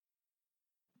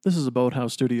This is a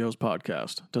Boathouse Studios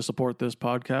podcast. To support this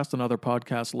podcast and other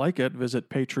podcasts like it, visit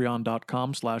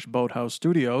patreon.com/Boathouse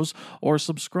Studios or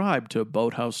subscribe to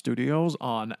Boathouse Studios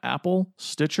on Apple,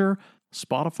 Stitcher,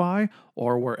 Spotify,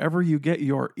 or wherever you get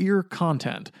your ear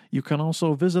content. You can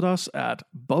also visit us at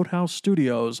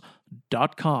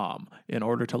boathousestudios.com in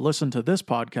order to listen to this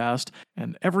podcast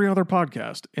and every other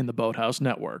podcast in the Boathouse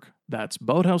Network. That's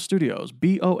Boathouse Studios,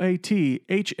 Boathaus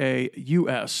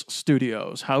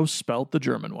Studios, house spelt the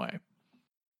German way.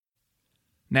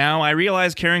 Now, I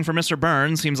realize caring for Mr.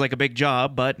 Burns seems like a big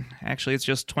job, but actually it's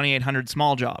just 2,800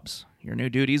 small jobs. Your new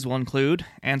duties will include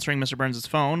answering Mr. Burns'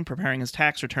 phone, preparing his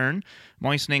tax return,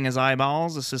 moistening his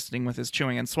eyeballs, assisting with his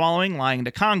chewing and swallowing, lying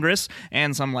to Congress,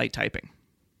 and some light typing.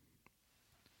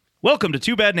 Welcome to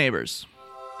Two Bad Neighbors.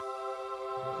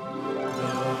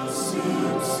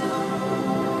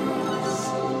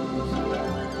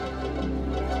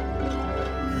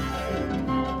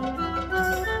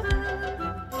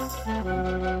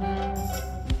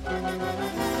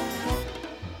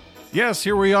 Yes,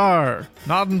 here we are.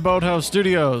 Not in Boathouse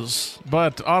Studios,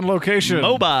 but on location.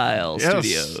 Mobile Yes,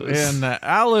 Studios. in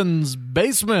Alan's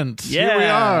basement. Here we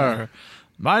Yeah. are.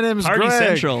 My name's Party Greg.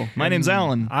 Central. My name's and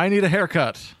Alan. I need a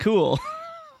haircut. Cool.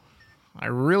 I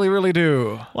really, really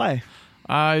do. Why?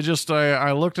 I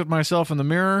looked at myself in the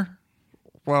mirror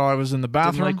while I was in the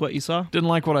bathroom. Didn't like what you saw? Didn't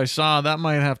like what I saw. That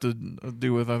might have to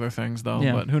do with other things, though,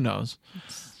 Yeah. but who knows?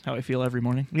 That's how I feel every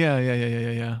morning. Yeah.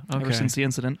 Okay. Ever since the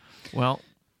incident. Well,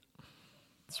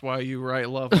 that's why you write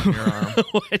love on your arm.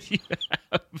 Why do you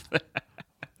have that?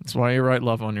 That's why you write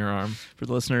love on your arm. For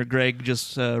the listener, Greg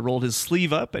just rolled his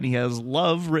sleeve up and he has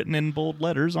love written in bold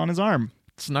letters on his arm.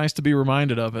 It's nice to be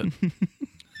reminded of it.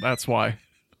 That's why.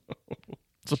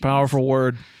 It's a powerful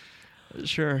word.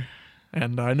 Sure.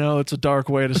 And I know it's a dark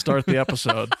way to start the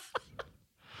episode.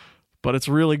 But it's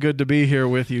really good to be here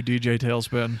with you, DJ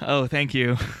Tailspin. Oh, thank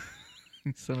you.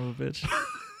 You son of a bitch.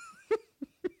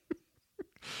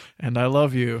 And I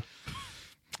love you.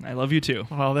 I love you too.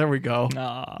 Well, there we go.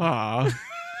 Aw.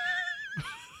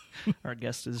 Our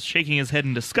guest is shaking his head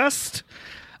in disgust.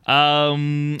 How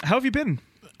have you been?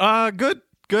 Good.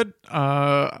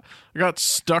 I got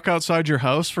stuck outside your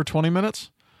house for 20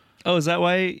 minutes. Oh, is that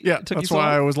why Yeah, it took you that's so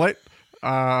why I long? was late.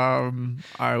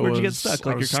 Where'd you get stuck?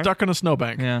 Like I was your car? stuck in a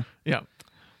snowbank. Yeah. Yeah.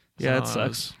 Yeah, it So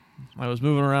sucks. I was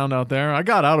moving around out there. I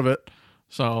got out of it.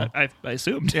 So, I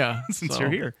assumed. yeah. Since so you're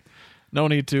here. No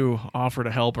need to offer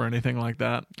to help or anything like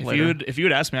that. If you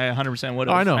had asked me, I 100% would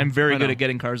have. Oh, I know. I'm very I good know. at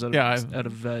getting cars out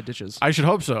of, Yeah, ditches. I should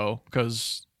hope so,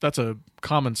 because that's a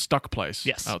common stuck place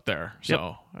Yes. out there.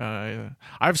 So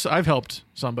I've helped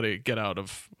somebody get out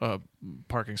of a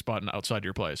parking spot outside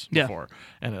your place Yeah. before,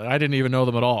 and I didn't even know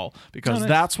them at all, because Oh, nice.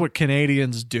 that's what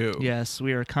Canadians do. Yes,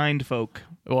 we are kind folk.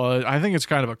 Well, I think it's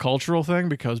kind of a cultural thing,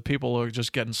 because people are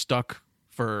just getting stuck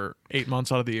for 8 months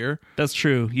out of the year. That's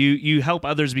true. You help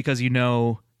others because you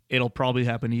know it'll probably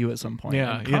happen to you at some point.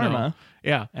 Yeah, And you know. karma,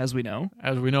 Yeah, as we know.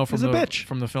 as we know from Is a the bitch.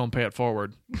 from the film Pay It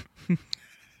Forward.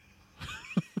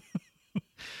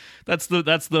 That's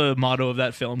the motto of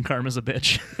that film. Karma's a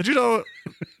bitch. Did you know?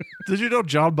 Did you know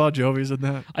John Bon Jovi's in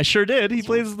that? I sure did. He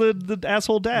plays the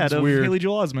asshole dad That's of weird. Haley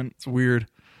Joel Osment. It's weird.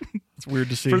 It's weird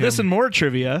to see For him. this and more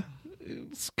trivia,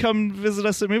 come visit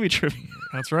us at Movie Trivia.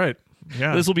 That's right.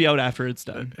 Yeah. This will be out after it's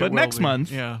done. It But will next be. month,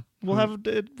 Yeah. we'll have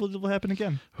it will happen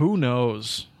again. Who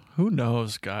knows? Who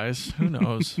knows, guys? Who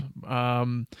knows?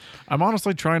 I'm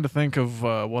honestly trying to think of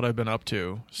what I've been up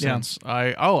to since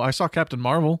I saw Captain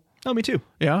Marvel. Oh, me too.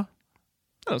 Yeah.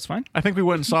 That was fine. I think we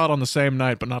went and saw it on the same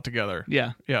night, but not together.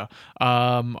 Yeah. Yeah.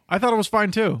 I thought it was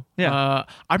fine too. Yeah.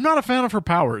 I'm not a fan of her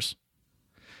powers.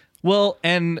 Well,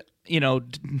 and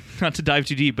not to dive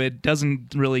too deep, but it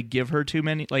doesn't really give her too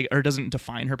many, or doesn't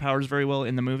define her powers very well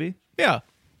in the movie. Yeah.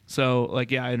 So,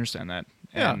 I understand that.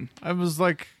 Yeah. And I was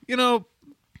like,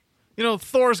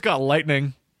 Thor's got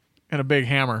lightning and a big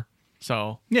hammer.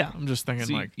 So yeah, I'm just thinking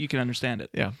so you can understand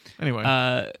it. yeah. Anyway.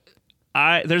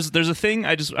 There's a thing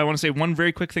I want to say one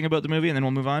very quick thing about the movie, and then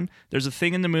we'll move on. There's a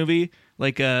thing in the movie,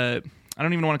 I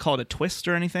don't even want to call it a twist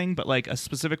or anything, but a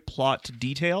specific plot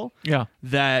detail yeah.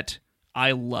 that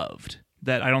I loved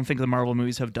that I don't think the Marvel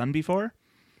movies have done before.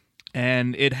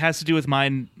 And it has to do with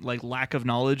my lack of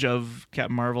knowledge of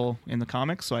Captain Marvel in the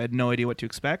comics, so I had no idea what to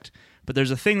expect. But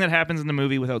there's a thing that happens in the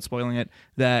movie, without spoiling it,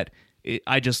 that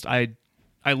I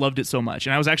loved it so much.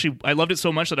 And I loved it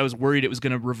so much that I was worried it was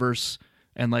going to reverse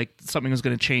and something was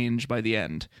going to change by the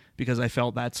end, because I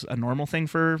felt that's a normal thing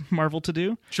for Marvel to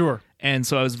do. Sure. And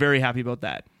so I was very happy about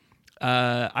that.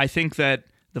 I think that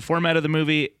the format of the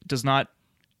movie does not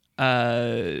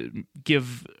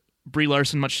give Brie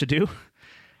Larson much to do.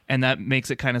 and that makes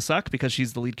it kind of suck because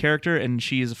she's the lead character and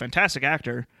she is a fantastic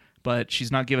actor, but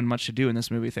she's not given much to do in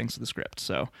this movie thanks to the script.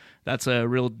 So that's a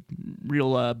real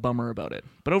bummer about it.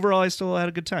 But overall, I still had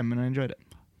a good time and I enjoyed it.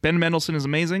 Ben Mendelsohn is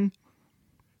amazing.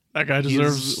 That guy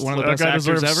deserves one of the best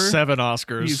actors ever. 7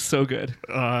 Oscars. He's so good.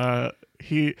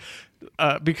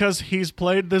 Because he's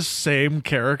played this same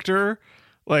character,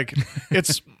 like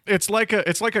it's like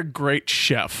a great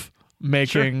chef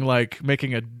making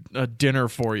a dinner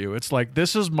for you. It's like,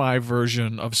 this is my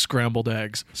version of scrambled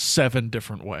eggs 7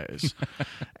 different ways.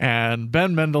 And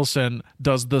Ben Mendelsohn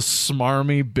does the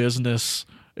smarmy business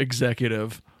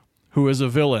executive who is a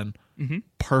villain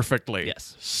perfectly.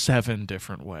 Yes. 7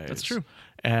 different ways. That's true.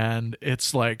 And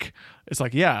it's like,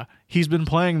 yeah, he's been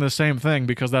playing the same thing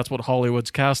because that's what Hollywood's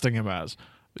casting him as.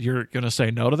 You're going to say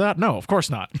no to that? No, of course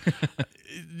not.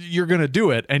 You're going to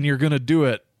do it, and you're going to do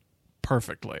it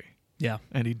perfectly. Yeah.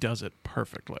 And he does it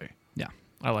perfectly. Yeah.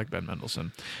 I like Ben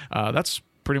Mendelsohn. That's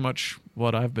pretty much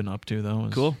what I've been up to, though.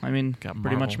 Cool. I mean, Captain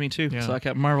pretty Marvel. much me too. Yeah. So I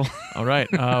Captain Marvel. All right.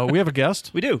 We have a guest.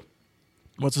 We do.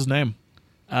 What's his name?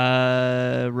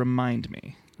 Remind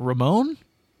me. Ramon?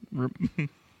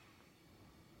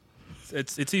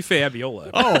 It's Ife Abiola.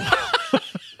 Oh.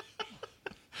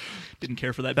 Didn't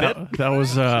care for that bit.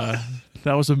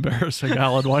 That was embarrassing,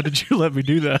 Alan. Why did you let me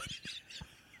do that?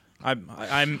 I'm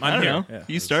I don't here. know. Yeah.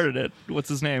 You started it. What's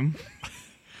his name?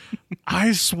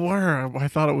 I swear, I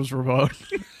thought it was Ramon.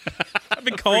 I've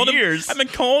been calling him years. I've been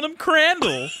calling him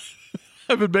Crandall.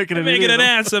 I've been making an Making idiot an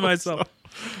of ass of myself.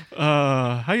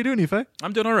 How you doing, Ife?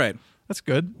 I'm doing all right. That's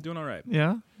good. Doing all right.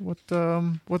 Yeah. What's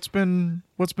been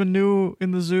new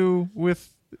in the zoo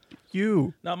with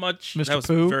you? Not much. Mr. That was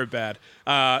Pooh? very bad.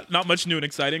 Not much new and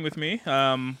exciting with me.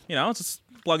 It's just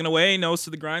plugging away, nose to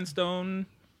the grindstone,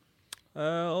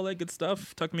 all that good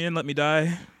stuff. Tuck me in, let me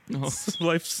die.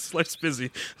 Life's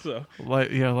busy. So Life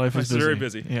is Life's busy. very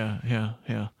busy. Yeah.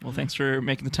 Well, thanks for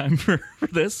making the time for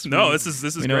this. No, this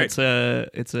is We know great.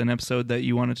 it's an episode that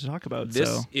you wanted to talk about. This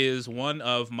so is one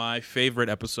of my favorite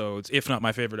episodes, if not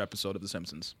my favorite episode of The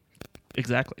Simpsons.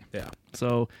 exactly. Yeah.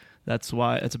 So that's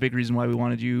a big reason why we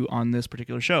wanted you on this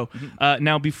particular show.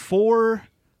 Now, before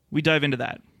we dive into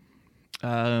that,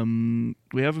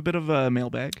 we have a bit of a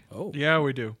mailbag Oh. Yeah,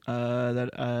 we do.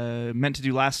 that meant to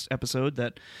do last episode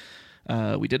that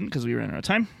we didn't because we ran out of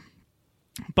time.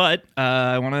 But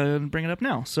I want to bring it up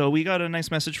now. So we got a nice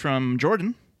message from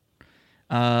Jordan,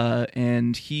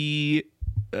 and he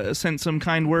sent some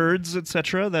kind words,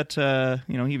 etc. That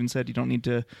he even said you don't need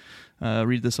to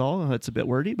read this all. It's a bit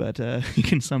wordy, but you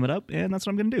can sum it up, and that's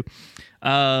what I'm going to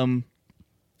do.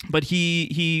 But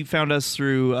he found us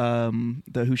through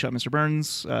the Who Shot Mr.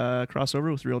 Burns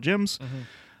crossover with Real Gyms.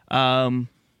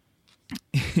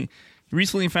 He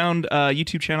recently found a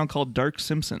YouTube channel called Dark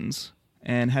Simpsons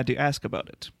and had to ask about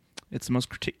it. It's the most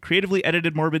creatively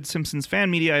edited, morbid Simpsons fan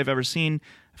media I've ever seen.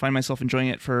 I find myself enjoying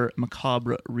it for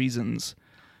macabre reasons.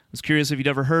 I was curious if you'd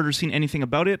ever heard or seen anything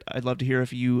about it. I'd love to hear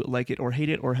if you like it or hate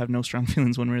it or have no strong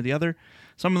feelings one way or the other.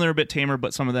 Some of them are a bit tamer,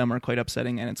 but some of them are quite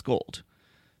upsetting, and it's gold.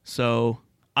 So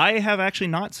I have actually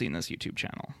not seen this YouTube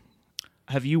channel.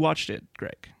 Have you watched it,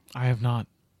 Greg? I have not.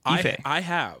 Ife. I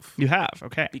have. You have,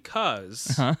 okay.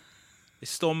 Because they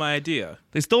stole my idea.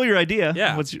 They stole your idea.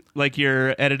 Yeah. What's like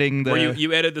you're editing the... Where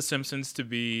you edited The Simpsons to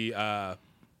be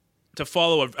to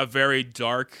follow a very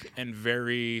dark and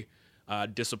very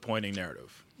disappointing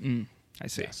narrative. I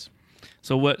see. Yes.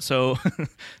 So what? So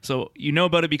you know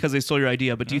about it because they stole your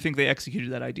idea, but do you think they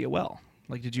executed that idea well?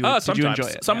 Like, did you Sometimes. enjoy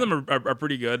it? Some Yeah. of them are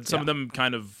pretty good. Some Yeah. of them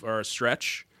kind of are a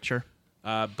stretch. Sure.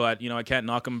 But I can't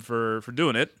knock them for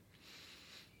doing it.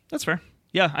 That's fair.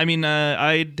 Yeah, I mean,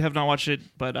 I have not watched it,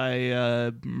 but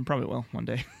I probably will one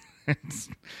day. I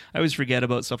always forget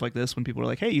about stuff like this when people are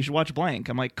like, "Hey, you should watch blank."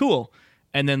 I'm like, "Cool,"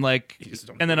 and then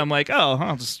I'm like, "Oh,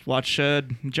 I'll just watch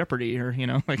Jeopardy," or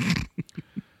like.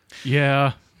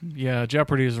 Yeah.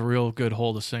 Jeopardy is a real good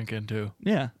hole to sink into.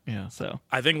 Yeah. Yeah. So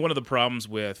I think one of the problems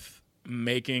with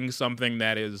making something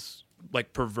that is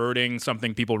like perverting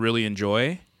something people really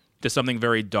enjoy to something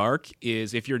very dark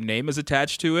is if your name is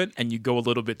attached to it and you go a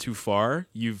little bit too far,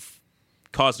 you've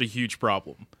caused a huge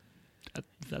problem.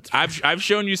 that's I've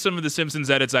shown you some of the Simpsons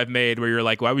edits I've made where you're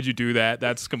like, why would you do that?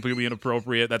 That's completely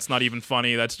inappropriate. That's not even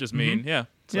funny. That's just mean. Yeah.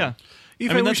 So, yeah.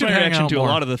 Ife, I mean, we that's should my hang reaction out to more.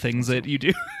 a lot of the things that you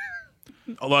do.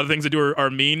 A lot of things I do are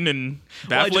mean and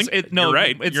baffling. No, you're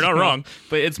right. it's- You're not wrong.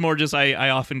 But it's more just I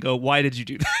often go, why did you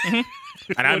do that?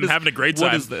 And I'm having a great time.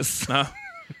 What is this?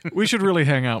 We should really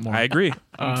hang out more. I agree.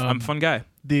 I'm a fun guy.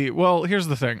 Here's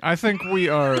the thing. I think we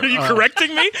are. Are you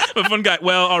correcting me? I'm a fun guy.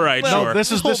 Well, all right, Well, sure. This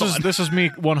Hold on. is me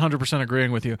 100%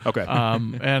 agreeing with you. Okay.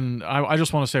 And I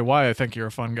just want to say why I think you're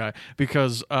a fun guy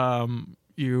because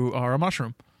You are a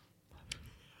mushroom.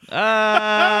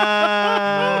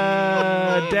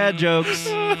 Dad jokes.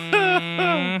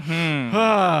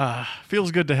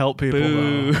 Feels good to help people.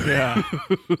 Boo. Though.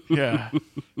 Yeah.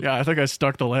 I think I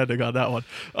stuck the landing on that one.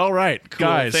 All right, Cool.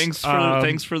 guys. Thanks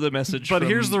for the message. But from-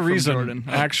 here's the from reason, Jordan.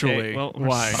 actually, Okay, well,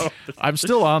 why. I'm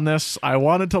still on this. I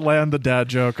wanted to land the dad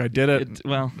joke. I did it.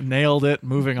 Nailed it.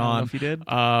 Moving I don't know on. if you did.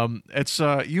 It's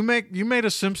you made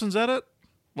a Simpsons edit,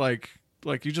 like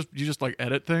you just like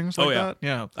edit things like that.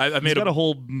 Yeah. I He's made got a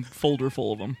whole folder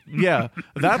full of them. Yeah,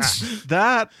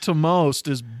 that to most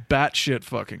is batshit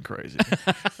fucking crazy.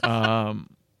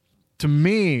 To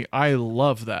me, I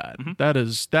love that. That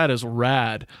is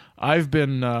rad. I've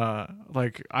been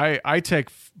I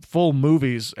take full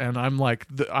movies and I'm like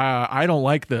I don't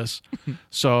like this,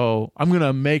 so I'm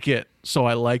gonna make it so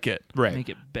I like it. right. Make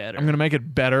it better. I'm gonna make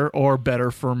it better or better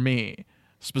for me.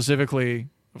 Specifically,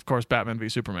 of course, Batman v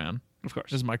Superman. of course.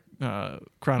 This is my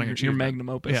crowning Your achievement. magnum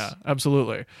opus. Yeah,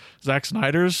 absolutely. Zack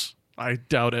Snyder's? I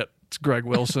doubt it. It's Greg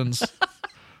Wilson's.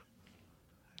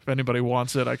 If anybody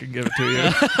wants it, I can give it to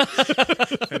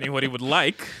you. If anybody would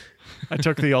like, I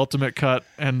took the ultimate cut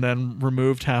and then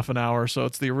removed half an hour, so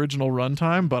it's the original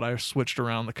runtime, but I switched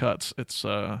around the cuts. It's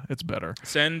better.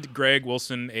 send Greg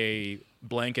Wilson a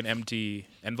blank and empty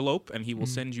envelope, and he will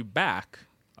send you back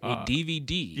a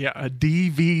DVD. Yeah, a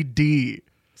DVD.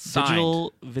 Signed.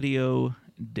 Digital video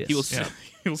disc. He will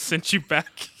he'll send you back.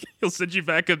 He'll send you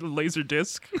back a laser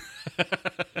disc.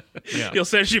 Yeah. He'll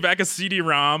send you back a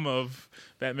CD-ROM of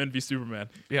Batman v Superman.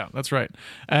 Yeah, that's right.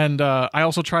 And I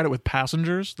also tried it with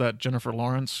Passengers, that Jennifer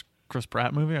Lawrence, Chris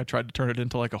Pratt movie. I tried to turn it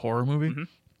into like a horror movie.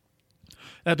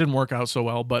 That didn't work out so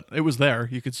well, but it was there.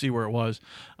 You could see where it was.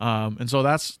 And so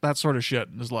that sort of shit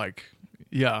is like,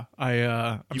 yeah,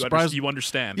 I'm surprised. You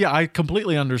understand. Yeah, I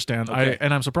completely understand. Okay.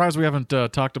 And I'm surprised we haven't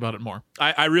talked about it more.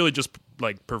 I really just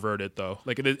like pervert it though.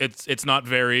 Like it's not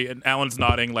very. And Alan's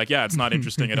nodding like, yeah, it's not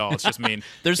interesting at all. It's just mean.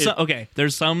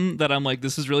 There's some that I'm like,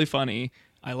 this is really funny.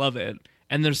 I love it.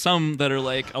 And there's some that are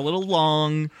like a little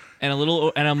long and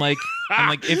I'm like,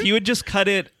 if you had just cut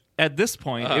it at this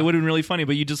point, it would have been really funny.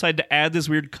 But you decide to add this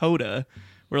weird coda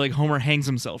where like Homer hangs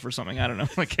himself or something. I don't know.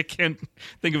 Like I can't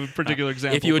think of a particular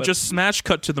example. If you would just smash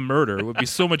cut to the murder, it would be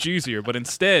so much easier. But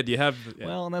instead, you have. Yeah.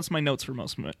 well, that's my notes for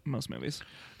most movies.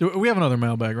 We have another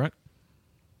mailbag, right?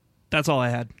 That's all I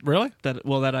had. Really?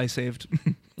 That I saved.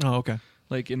 Oh, okay.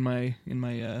 Like in my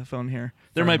phone here.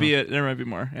 There might be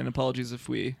more, and apologies if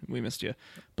we missed you.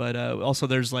 But also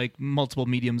there's like multiple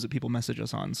mediums that people message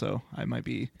us on, so I might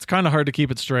be It's kind of hard to keep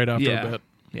it straight after a bit.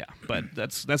 Yeah, but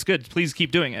that's good. Please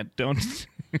keep doing it. Don't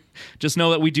just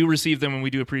know that we do receive them and we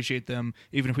do appreciate them,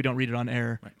 even if we don't read it on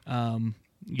air. Right.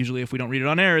 Usually, if we don't read it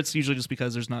on air, it's usually just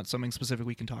because there's not something specific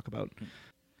we can talk about.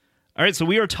 All right, so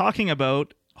we are talking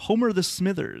about Homer the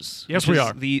Smithers. Yes, which we is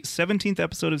are. The 17th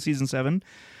episode of season 7.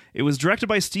 It was directed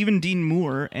by Stephen Dean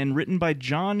Moore and written by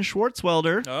John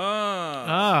Schwartzwelder.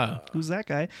 Who's that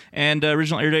guy? And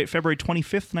original air date February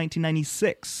 25th,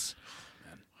 1996.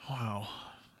 Wow.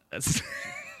 That's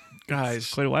Guys.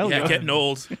 quite a while Yeah, ago. getting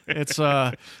old. It's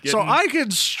so I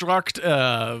construct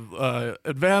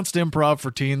advanced improv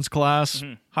for teens class.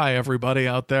 Hi everybody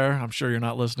out there. I'm sure you're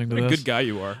not listening to What a this. good guy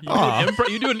you are. Aw.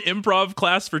 You do an improv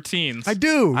class for teens. I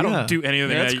do. I don't yeah. do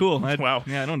anything. Yeah, that's cool. Wow.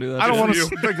 Yeah, I don't do that. I don't Good want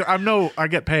for to. I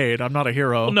get paid. I'm not a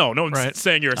hero. Well, no one's Right.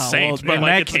 saying you're a Oh, saint. well, but in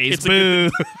like, that case, it's a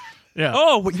good- boo. Yeah.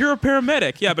 Oh, well, you're a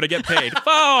paramedic. Yeah, but I get paid.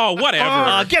 Oh, whatever.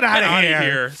 Oh, get outta outta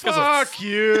here. This guy's a- Fuck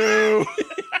you.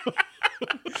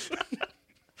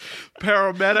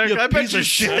 Paramedic. You I bet piece you of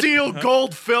shit. steal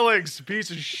gold fillings, piece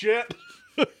of shit.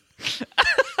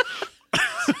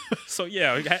 So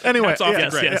yeah. Anyway, hats off to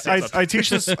yes, Greg. yes, Hats off. I teach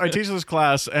this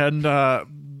class, and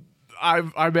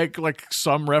I make like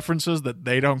some references that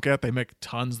they don't get. They make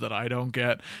tons that I don't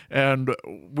get. And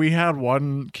we had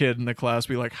one kid in the class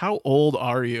be like, "How old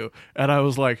are you?" And I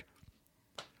was like,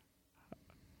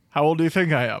 "How old do you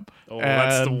think I am?" Oh,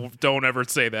 and, don't ever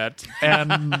say that.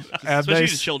 and Especially they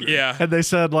to children. Yeah. and they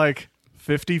said like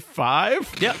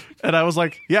 55. Yeah. And I was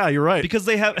like, "Yeah, you're right." Because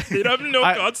they have You have no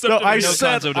concept of I age.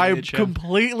 said concept of I age, yeah.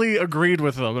 completely agreed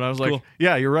with them, and I was like, Cool.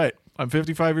 "Yeah, you're right. I'm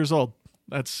 55 years old.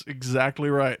 That's exactly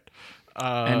right."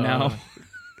 and now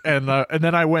and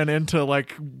then I went into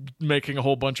like making a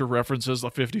whole bunch of references a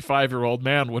 55-year-old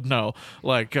man would know,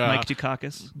 like Mike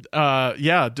Dukakis.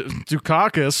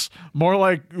 Dukakis, more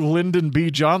like Lyndon B.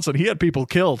 Johnson. He had people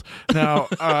killed. Now,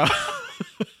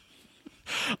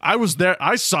 I was there.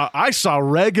 I saw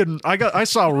Reagan. I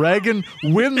saw Reagan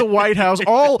win the White House.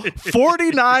 All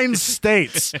 49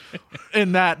 states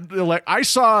in that. Like I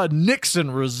saw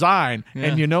Nixon resign,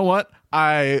 and you know what?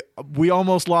 We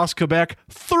almost lost Quebec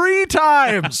 3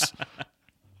 times.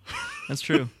 That's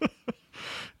true.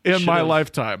 in my Should've.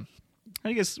 lifetime. What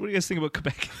do you guys think about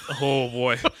Quebec? Oh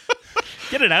boy.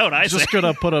 Get it out, I say. Just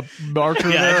gonna put a marker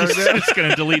Yeah, there. just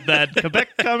gonna delete that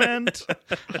Quebec comment.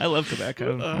 I love Quebec.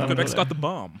 Quebec's got the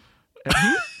bomb.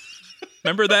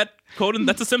 Remember that quote?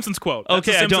 That's a Simpsons quote. That's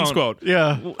Okay, a I Simpsons don't. quote.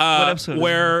 Yeah. What episode?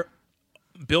 Where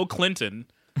Bill Clinton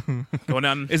going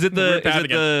down. Is it weird the path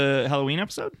again. Halloween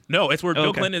episode? No, it's where Bill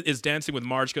okay. Clinton is dancing with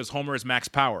Marge because Homer is Max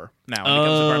Power now. And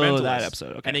becomes environmentalist. that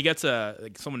episode. Okay. And he gets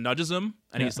someone nudges him,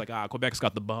 and Yeah. he's like, Quebec's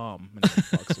got the bomb, and he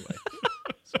walks away.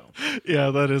 So Yeah,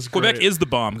 that is Quebec great. is the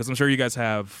bomb because I'm sure you guys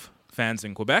have fans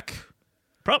in Quebec.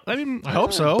 I mean, I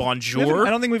hope so. Bonjour. I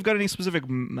don't think we've got any specific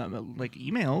like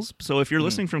emails. So if you're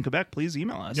listening from Quebec, please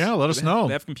email us. Yeah, let us know.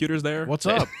 They have computers there. What's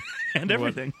up? and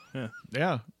everything.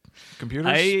 Yeah. Computers?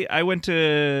 I've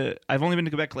only been to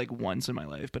Quebec like once in my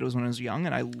life, but it was when I was young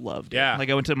and I loved it. Yeah. Like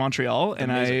I went to Montreal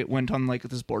and I Amazing. went on like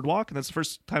this boardwalk, and that's the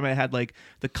first time I had like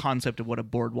the concept of what a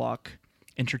boardwalk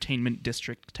entertainment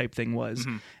district type thing was.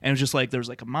 And it was just like there was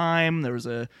like a mime, there was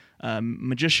a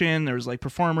magician, there was like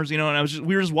performers, and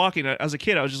we were just walking. As a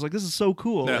kid, I was just like, this is so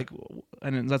cool. Yeah. Like,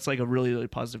 and that's like a really, really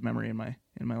positive memory in my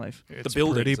life. The It's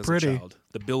buildings pretty. as a child.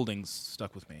 The buildings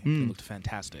stuck with me. They looked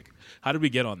fantastic. How did we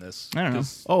get on this? I don't know.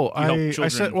 'Cause Oh, you help I children-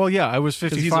 said, well, yeah, I was he's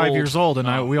 55 old. years old,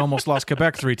 and we almost lost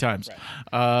Quebec 3 times.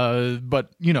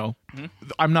 But,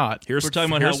 I'm not. Here's, We're talking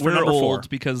about here's how for we're number old 4.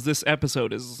 because this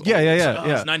episode is Yeah, old. yeah, yeah, Oh,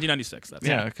 yeah. It's 1996. That's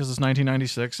Yeah, because it's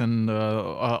 1996, and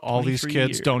all these 23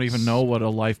 kids don't even years. know what a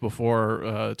life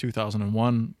before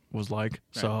 2001 was like.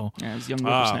 So Yeah, it's young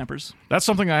whippersnappers. that's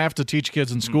something I have to teach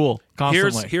kids in school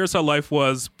constantly. Here's how life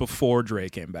was before Dre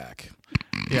came back.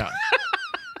 Yeah.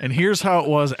 And here's how it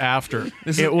was after.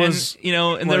 It was,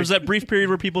 and there was that brief period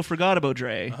where people forgot about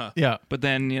Dre. yeah. But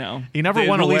then, He never they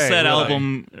went released away, that really.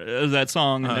 album, that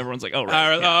song, and everyone's like, oh,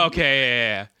 right. yeah. Okay,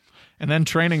 yeah. And then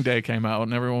Training Day came out,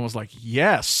 and everyone was like,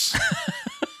 yes.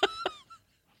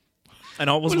 And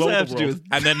all was What does well that with have the to world. do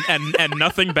And then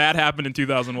nothing bad happened in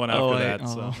 2001 after that.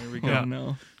 So here we go. Yeah.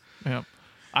 No. Yeah.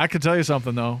 I could tell you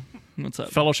something, though. What's up?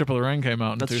 Fellowship of the Ring came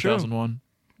out in That's 2001.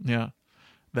 Yeah.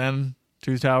 Then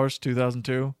Two Towers,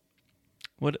 2002.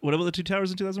 What about the Two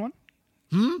Towers in 2001?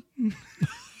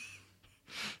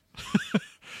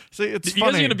 See, it's You guys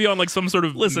funny. are going to be on like some sort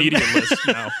of Listen. media list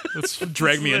now. Let's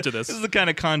drag me into this. This is the kind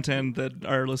of content that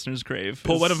our listeners crave.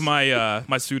 Pull is- one of my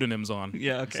my pseudonyms on.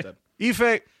 Yeah, okay. instead.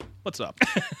 Ife, What's up?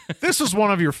 this is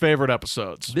one of your favorite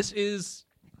episodes. This is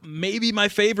maybe my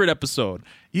favorite episode.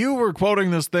 You were quoting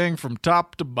this thing from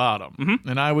top to bottom,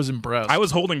 and I was impressed. I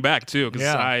was holding back too because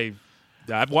Yeah.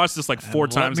 I've watched this like 4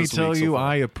 times Let me this tell week so you, far.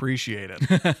 I appreciate it.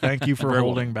 Thank you for Very well.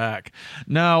 holding back.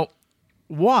 Now,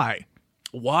 why?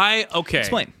 Why? Okay.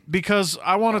 Explain. Because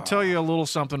I want to tell you a little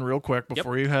something real quick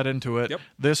before you head into it. Yep.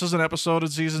 This is an episode of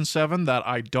season 7 that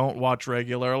I don't watch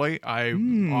regularly. I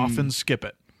often skip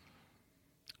it.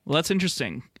 Well, that's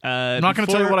interesting. I'm not going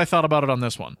to tell you what I thought about it on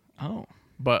this one, Oh.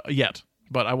 but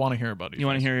I want to hear about it. You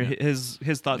want to hear his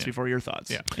thoughts before your thoughts?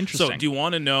 Yeah. Interesting. So, do you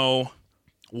want to know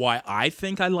why I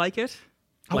think I like it?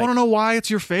 I want to know why it's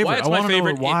your favorite. Why it's I my want to know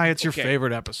favorite. why it's your Okay.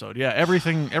 favorite episode. Yeah, every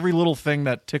little thing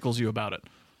that tickles you about it.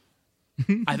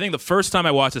 I think the first time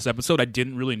I watched this episode, I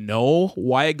didn't really know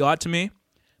why it got to me.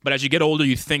 But as you get older,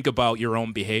 you think about your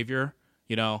own behavior.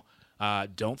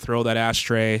 Don't throw that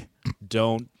ashtray.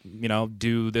 Don't,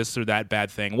 do this or that bad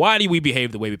thing. Why do we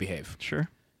behave the way we behave? Sure.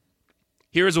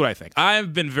 Here's what I think.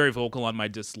 I've been very vocal on my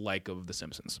dislike of The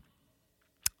Simpsons.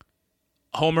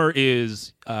 Homer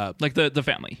is Like the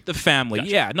family. the family.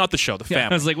 Yeah, not the show, the I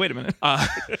family. was like, wait a minute.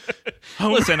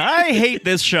 Listen, I hate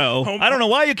this show. I don't know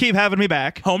why you keep having me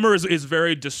back. Homer is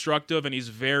very destructive and he's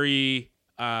very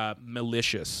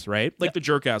malicious, right? Like the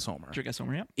jerk-ass Homer. Sure, guess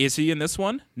Homer, yeah. Is he in this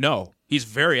one? No. He's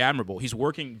very admirable. He's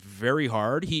working very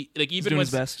hard. Even doing when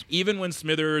his best. even when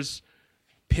Smithers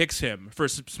picks him for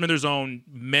Smithers' own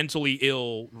mentally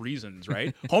ill reasons,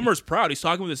 right? Homer's proud. He's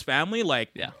talking with his family like,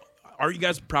 Yeah. are you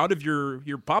guys proud of your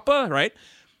papa, right?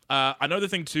 Another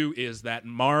thing too is that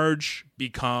Marge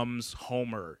becomes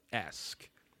Homer-esque.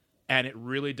 And it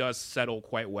really does settle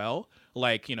quite well.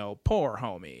 Like, poor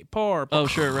homie, poor. Oh,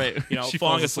 sure, right. She falling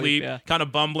falls asleep, asleep, yeah. kind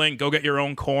of bumbling, go get your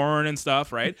own corn and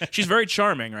stuff, right? She's very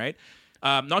charming, right?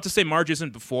 Not to say Marge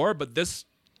isn't before, but this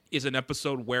is an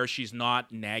episode where she's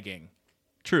not nagging.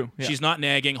 True. Yeah. She's not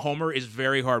nagging. Homer is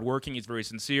very hardworking. He's very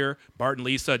sincere. Bart and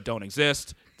Lisa don't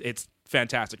exist. It's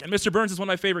fantastic. And Mr. Burns is one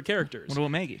of my favorite characters. What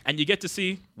about Maggie? And you get to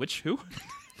see who?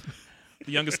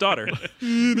 The youngest daughter.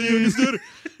 The youngest daughter.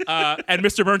 And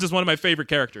Mr. Burns is one of my favorite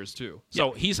characters too.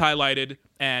 So he's highlighted,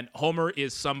 and Homer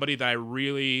is somebody that I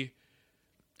really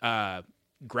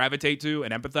gravitate to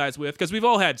and empathize with, because we've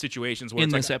all had situations where In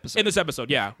it's this like, episode. in this episode,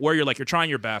 yeah, where you're trying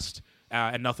your best,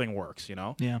 and nothing works,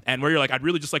 Yeah. And where you're like, I'd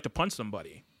really just like to punch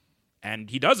somebody, and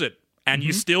he does it, and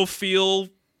you still feel,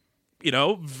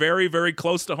 very, very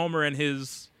close to Homer and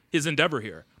his endeavor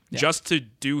here, just to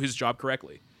do his job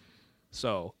correctly.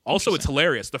 So also it's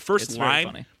hilarious. The first It's very line,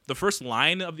 funny. the first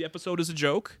line of the episode is a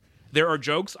joke. There are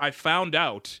jokes I found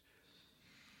out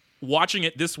watching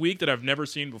it this week that I've never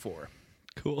seen before.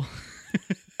 Cool.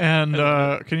 And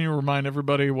can you remind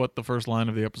everybody what the first line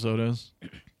of the episode is?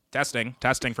 Testing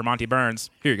for Monty Burns.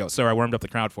 Here you go. Sorry, I warmed up the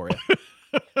crowd for you.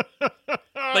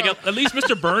 Like at least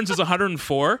Mr. Burns is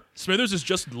 104. Smithers is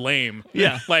just lame.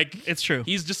 Yeah. Like It's true.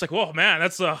 He's just like, whoa, man,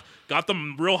 that's got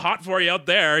them real hot for you out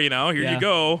there. Here Yeah. you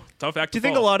go. Tough act. Do you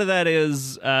think a lot of that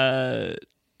is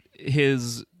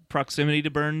his proximity to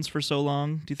Burns for so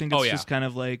long? Do you think it's just kind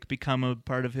of like become a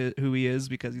part of who he is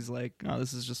because he's like, oh,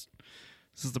 this is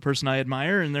the person I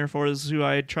admire, and therefore this is who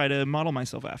I try to model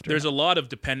myself after. There's a lot of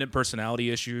dependent personality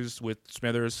issues with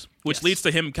Smithers, which leads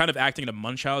to him kind of acting in a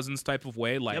Munchausen's type of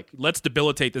way. Like, let's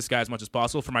debilitate this guy as much as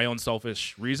possible for my own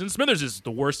selfish reasons. Smithers is the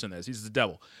worst in this. He's the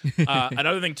devil.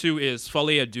 Another thing, too, is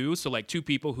folie à deux. So, like, two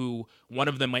people who one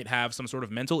of them might have some sort of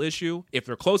mental issue. If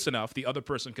they're close enough, the other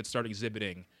person could start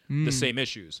exhibiting the same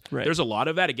issues. Right. There's a lot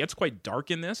of that. It gets quite dark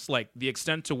in this. Like, the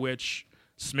extent to which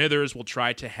Smithers will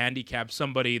try to handicap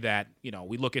somebody that,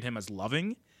 we look at him as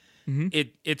loving.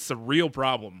 It's a real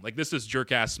problem. Like, this is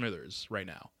jerk-ass Smithers right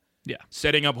now. Yeah.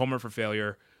 Setting up Homer for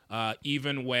failure,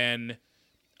 even when,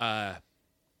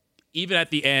 even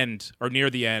at the end, or near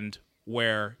the end,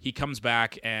 where he comes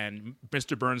back and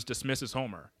Mr. Burns dismisses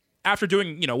Homer. After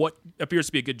doing, what appears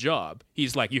to be a good job,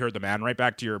 he's like, you heard the man, right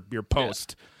back to your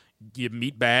post, you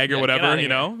meat bag or Yeah, whatever,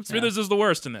 get outta here. Smithers is the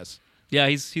worst in this. Yeah,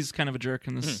 he's kind of a jerk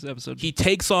in this episode. He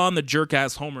takes on the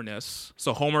jerk-ass Homerness,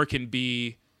 so Homer can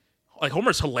be... Like,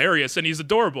 Homer's hilarious, and he's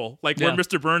adorable. Like, where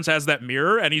Mr. Burns has that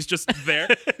mirror, and he's just there.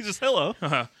 He's just, hello.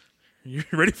 You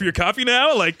ready for your coffee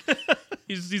now? Like,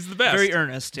 he's the best. Very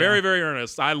earnest. Very, very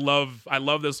earnest. I love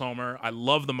this Homer. I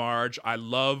love the Marge. I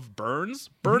love Burns.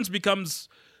 Burns becomes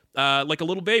like a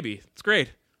little baby. It's great.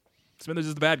 Smithers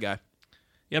is the bad guy.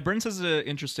 Yeah, Burns has an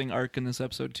interesting arc in this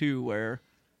episode, too, where...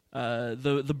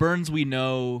 the Burns we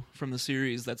know from the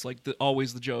series, that's like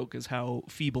always the joke, is how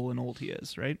feeble and old he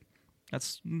is, right?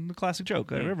 That's the classic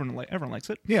joke. Everyone likes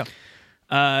it. Yeah.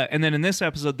 And then in this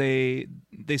episode, they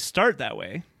start that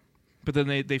way, but then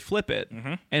they flip it.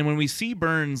 And when we see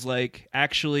Burns like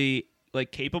actually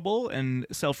like capable and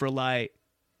self-reliant,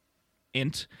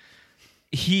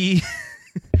 he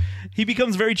he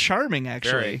becomes very charming,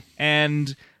 actually. Very.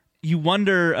 And you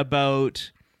wonder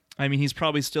about... I mean, he's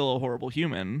probably still a horrible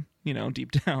human,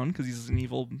 deep down, because he's an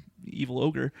evil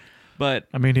ogre. But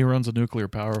I mean, he runs a nuclear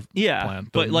power Yeah,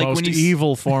 plant. but, The like, most when you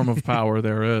evil form of power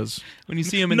there is. when you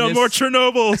see him in No this, more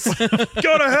Chernobyls.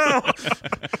 Go to hell.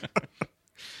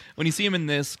 when you see him in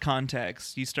this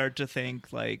context, you start to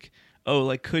think like, oh,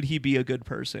 like could he be a good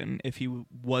person if he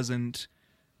wasn't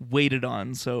waited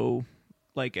on so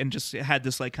like and just had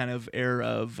this like kind of air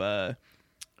of not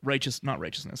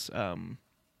righteousness.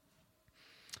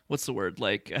 What's the word?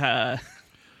 Like,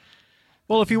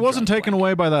 Well, if he wasn't taken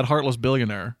away by that heartless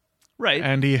billionaire, right?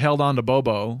 and he held on to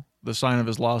Bobo, the sign of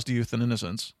his lost youth and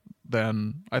innocence,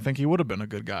 then I think he would have been a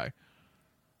good guy.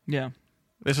 Yeah.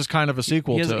 This is kind of a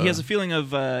sequel He to... has a feeling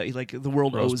of like the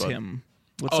world owes Rosebud. him.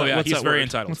 What's Oh, that, yeah, what's he's that very word?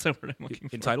 entitled. What's that word I'm looking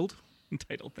for? Entitled?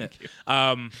 Entitled. Thank you.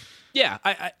 Yeah,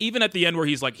 I even at the end where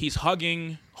he's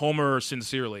hugging Homer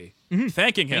sincerely,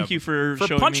 thanking him. Thank you for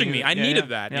showing punching me. me. I Yeah, needed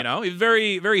yeah, that. yeah. A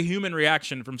very, very human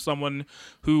reaction from someone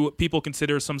who people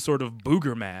consider some sort of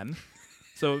booger man.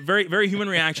 So very, very human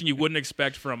reaction you wouldn't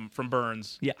expect from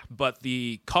Burns. Yeah. But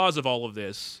the cause of all of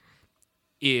this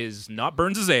is not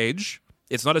Burns' age.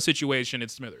 It's not a situation.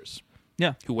 It's Smithers,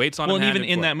 Yeah. who waits on Well, him and hand even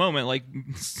and in foot. that moment, like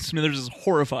Smithers is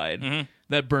horrified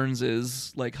that Burns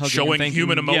is like hugging and Showing thanking-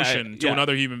 human yeah, emotion to yeah,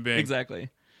 another human being. Exactly.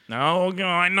 No, God,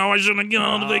 I know I shouldn't have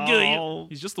gone to the Oh.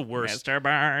 He's just the worst. Mr.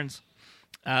 Burns.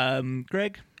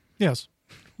 Greg, Yes.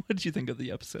 what did you think of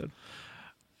the episode?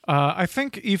 I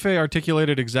think Ife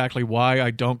articulated exactly why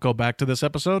I don't go back to this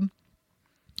episode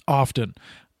often.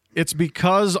 It's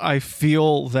because I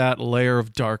feel that layer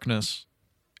of darkness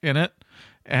in it,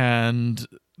 and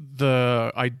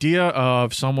the idea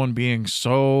of someone being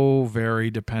so very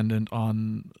dependent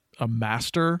on a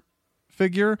master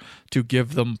figure to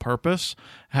give them purpose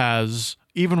has,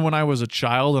 even when I was a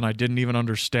child and I didn't even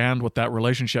understand what that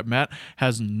relationship meant,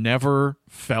 has never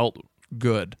felt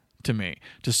good to me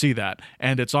to see that.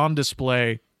 And it's on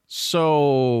display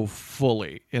so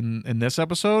fully in this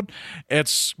episode.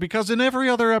 It's because in every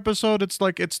other episode it's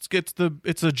like it's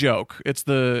a joke. It's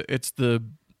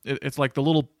like the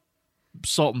little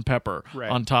salt and pepper Right.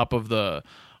 on top of the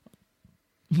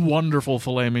wonderful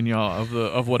filet mignon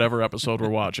of whatever episode we're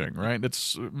watching, right?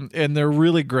 And they're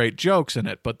really great jokes in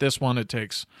it, but this one, it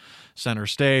takes center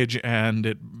stage and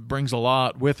it brings a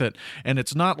lot with it. And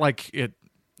it's not like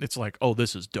it's like, oh,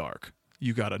 this is dark.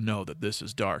 You got to know that this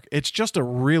is dark. It's just a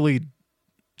really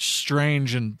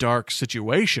strange and dark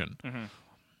situation.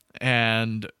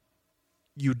 And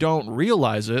you don't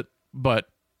realize it, but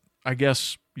I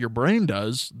guess your brain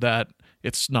does, that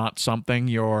it's not something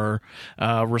you're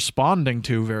responding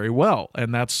to very well.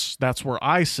 And that's where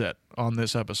I sit on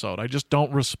this episode. I just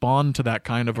don't respond to that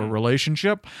kind of a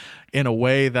relationship in a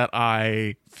way that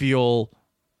I feel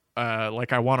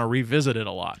like I want to revisit it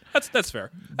a lot. That's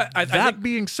fair. I That think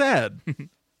being said,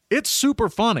 it's super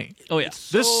funny. Oh yeah. it's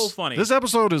so funny. This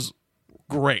episode is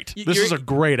great. This is a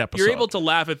great episode. You're able to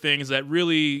laugh at things that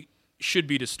really should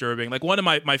be disturbing. Like one of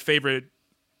my favorite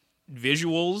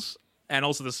visuals, and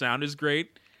also the sound is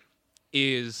great,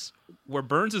 is where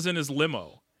Burns is in his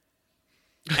limo.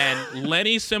 And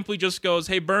Lenny simply just goes,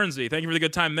 "Hey, Burnsy, thank you for the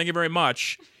good time. Thank you very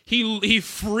much." He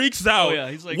freaks out. yeah,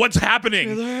 he's like, "What's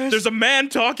happening? "Smithers?" There's a man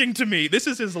talking to me. This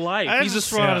is his life. I he's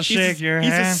just a, wanna he's shake a, your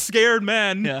he's hand." a scared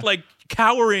man, Yeah. like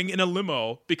cowering in a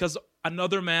limo because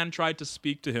another man tried to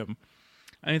speak to him.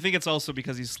 I think it's also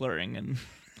because he's slurring and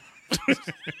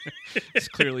he's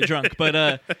clearly drunk. But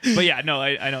yeah, no,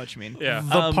 I know what you mean. Yeah.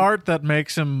 The part that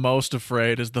makes him most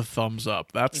afraid is the thumbs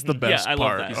up. That's the best Yeah, I love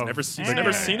part. that. He's Oh.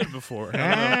 never seen it before. I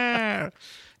don't know.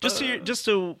 Just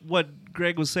to what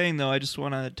Greg was saying though, I just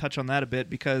want to touch on that a bit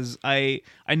because I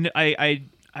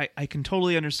can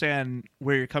totally understand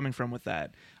where you're coming from with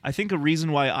that. I think a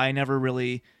reason why I never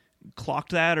really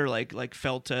clocked that or like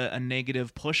felt a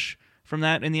negative push from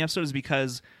that in the episode is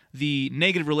because the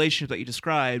negative relationship that you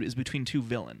described is between two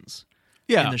villains.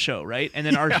 Yeah. In the show, right? And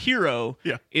then our hero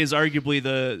Yeah. is arguably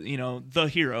the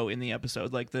hero in the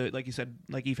episode, like you said,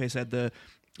 like Ife said, the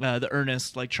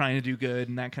earnest, like trying to do good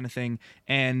and that kind of thing.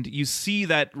 And you see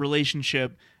that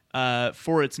relationship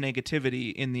for its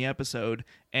negativity in the episode,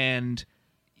 and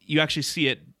you actually see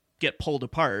it get pulled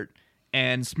apart,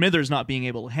 and Smithers not being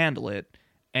able to handle it.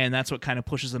 And that's what kind of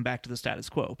pushes them back to the status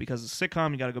quo, because it's a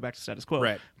sitcom, you got to go back to status quo.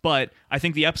 Right. But I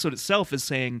think the episode itself is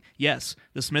saying, yes,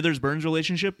 the Smithers-Burns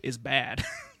relationship is bad.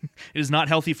 It is not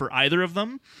healthy for either of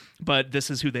them, but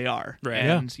this is who they are. Right.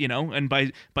 And, and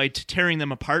by tearing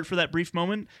them apart for that brief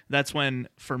moment, that's when,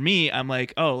 for me, I'm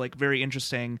like, oh, like very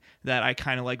interesting that I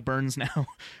kind of like Burns now.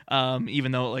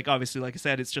 Even though, like, obviously, like I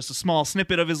said, it's just a small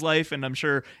snippet of his life. And I'm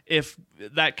sure if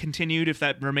that continued, if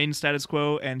that remained status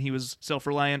quo and he was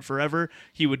self-reliant forever,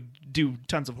 he would do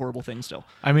tons of horrible things still.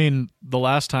 I mean, the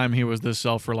last time he was this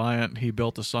self-reliant, he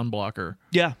built a sunblocker.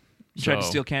 Yeah. He tried to So-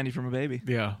 steal candy from a baby.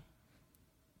 Yeah.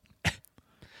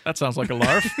 That sounds like a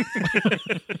larf.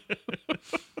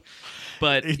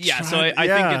 But He yeah, so tried- I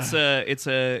yeah. think it's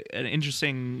an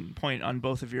interesting point on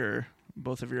both of your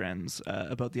ends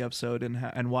about the episode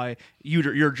and why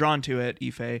you're drawn to it,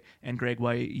 Ife and Greg,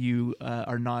 why you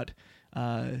are not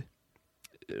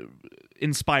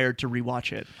inspired to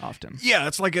rewatch it often. Yeah,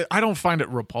 it's like I don't find it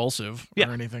repulsive Yeah.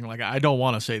 or anything like that. I don't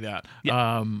want to say that.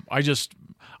 Yeah. I just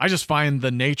find the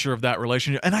nature of that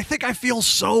relationship, and I think I feel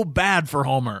so bad for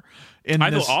Homer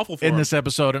I feel awful for him. this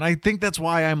episode, and I think that's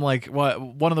why I'm like,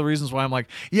 one of the reasons why I'm like,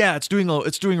 yeah, it's doing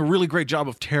a really great job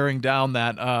of tearing down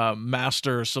that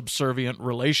master subservient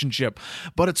relationship,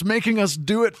 but it's making us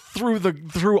do it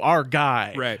through our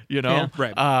guy, Right. You know, Yeah.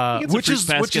 Right. He gets a fruit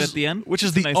basket at the end. which is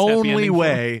It's a the nice happy only ending for him.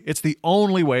 way. It's the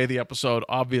only way the episode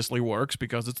obviously works,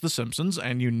 because it's The Simpsons,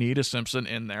 and you need a Simpson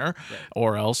in there,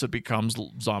 or else it becomes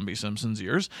Zombie Simpsons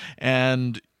years,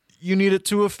 and you need it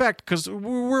to affect, because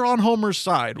we're on Homer's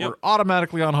side. Yep. We're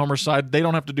automatically on Homer's side. They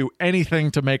don't have to do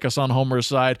anything to make us on Homer's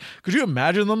side. Could you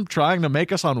imagine them trying to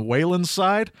make us on Waylon's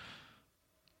side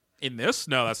In this?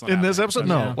 No, that's not in this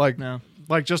happening. episode? No. No,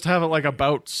 like just have it like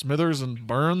about Smithers and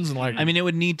Burns, and like I mean, it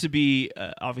would need to be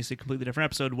obviously a completely different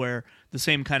episode where the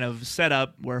same kind of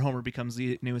setup where Homer becomes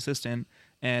the new assistant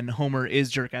and Homer is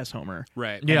jerk-ass Homer.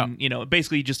 Right. Yeah. And,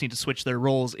 basically you just need to switch their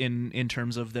roles in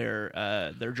terms of their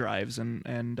drives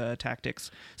and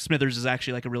tactics. Smithers is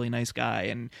actually like a really nice guy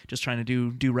and just trying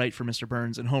to do right for Mr.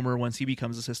 Burns. And Homer, once he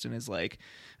becomes assistant, is like,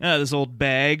 this old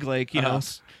bag, like,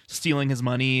 stealing his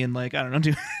money and like, I don't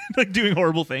know, doing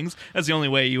horrible things. That's the only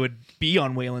way you would be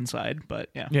on Waylon's side. But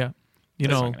yeah, yeah, you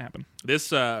that's know, not gonna happen.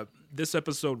 This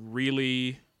episode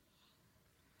really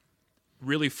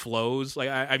flows. Like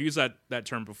I've used that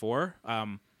term before,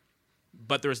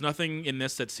 but there's nothing in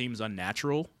this that seems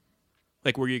unnatural.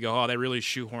 Like where you go, oh, they really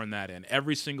shoehorn that in.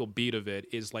 Every single beat of it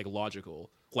is like logical.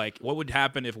 Like what would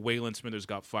happen if Waylon Smithers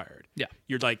got fired? Yeah.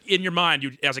 You're like in your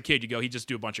mind, as a kid, you go, he'd just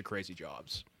do a bunch of crazy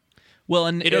jobs. Well,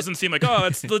 and It doesn't seem like, oh,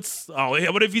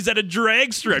 what if he's at a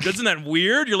drag strip? Isn't that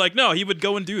weird? You're like, no, he would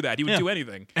go and do that. He would do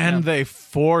anything. And they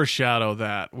foreshadow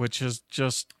that, which is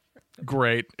just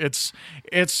great. It's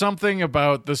something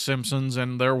about The Simpsons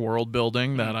and their world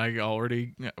building that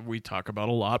we talk about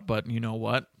a lot, but you know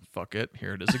what? Fuck it.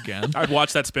 Here it is again. I'd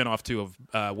watch that spinoff too of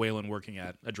Waylon working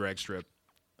at a drag strip.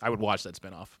 I would watch that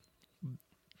spinoff.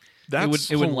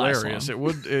 That's it wouldn't last hilarious.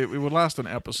 long. It would last an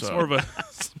episode.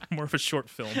 It's more of a short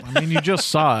film. I mean, you just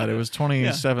saw it. It was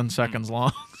 27 seconds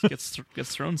long. gets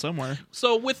thrown somewhere.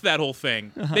 So with that whole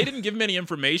thing, they didn't give him any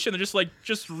information. They're just like,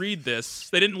 just read this.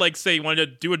 They didn't like say you wanted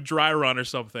to do a dry run or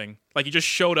something. Like he just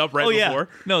showed up right before.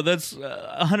 No, that's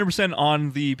 100%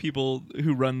 on the people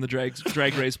who run the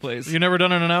drag race plays. You never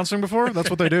done an announcing before? That's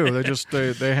what they do. They just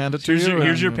they hand it to you.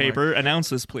 Here's your and, paper. Announce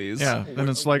this, please. Yeah, and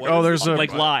it's like, what oh, is there's a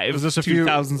Like live Is this a to few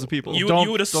thousands of people. You Don't-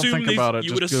 would don't assume think these, about it,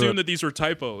 you would just do assume it. that these were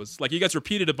typos. Like you guys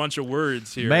repeated a bunch of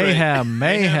words here. mayhem,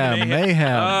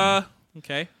 mayhem.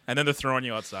 Okay. And then they're throwing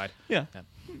you outside. Yeah.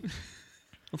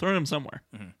 We'll throw him somewhere.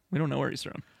 We don't know where he's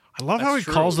thrown. I love how he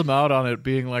That's calls true. them out on it,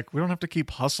 being like, we don't have to keep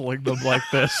hustling them like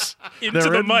this. Into They're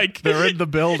the in- mic. They're in the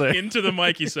building. Into the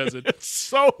mic, he says it. It's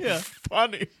so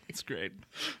funny. It's great.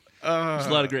 There's a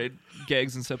lot of great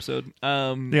gags in this episode.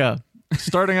 Yeah.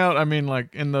 Starting out, I mean,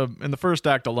 like in the first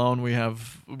act alone, we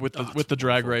have with the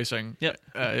drag racing. Yep.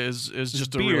 Is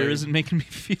just a Beer really, isn't making me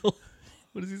feel.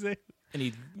 What does he say?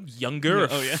 Any younger or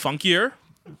funkier?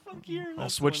 I'll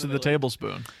switch to the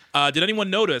tablespoon. Did anyone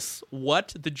notice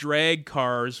what the drag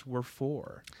cars were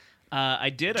for? I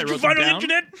did. I Did you wrote find them on the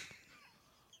down. internet?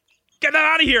 Get that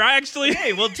out of here! I actually.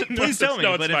 Hey, well, please tell me.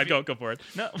 No, it's but fine. if you- Go for it.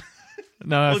 No.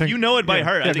 No, I Well, think you know it by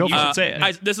heart. I think go you for should it. say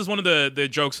it. This is one of the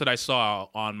jokes that I saw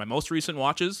on my most recent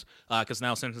watches, because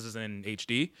now Simpsons is in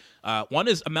HD. One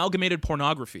is amalgamated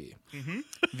pornography.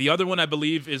 The other one, I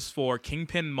believe, is for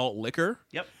Kingpin malt liquor.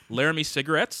 Yep. Laramie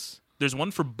cigarettes. There's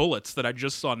one for bullets that I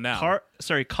just saw now.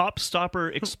 Cop stopper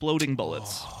exploding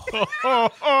bullets.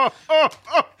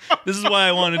 This is why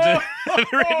I wanted to have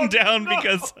it written down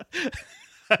because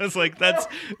I was like, that's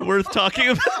worth talking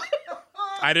about.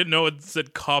 I didn't know it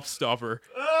said cop stopper.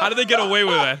 How did they get away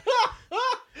with that?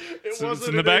 It's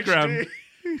in the background.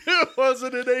 It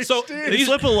wasn't in HD. So They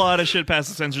slip a lot of shit past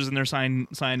the censors in their sign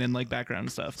in like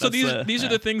background stuff. So That's these are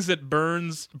the things that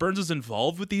Burns is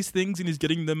involved with these things, and he's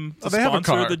getting them to they have a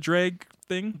sponsor car. the drag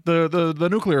thing. the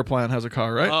nuclear plant has a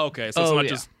car, right? Oh, okay. So it's not yeah.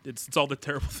 just it's all the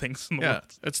terrible things in the yeah, world.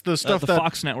 it's the stuff the that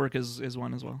Fox network is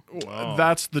one as well.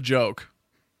 that's the joke,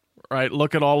 right?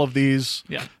 Look at all of these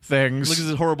Yeah. things. Look at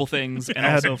these horrible things, and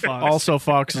And also Fox. Also,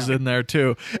 Fox is in there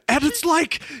too, and it's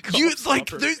like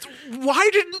stopper. why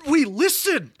didn't we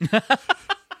listen?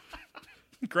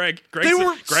 Greg,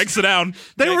 were- Greg, sit down.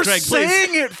 They Yeah, were Greg,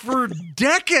 saying it for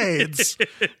decades,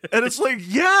 and it's like,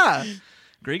 yeah,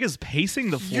 Greg is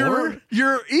pacing the floor.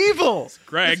 you're evil.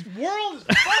 Greg, World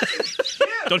is fucking shit.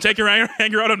 don't take your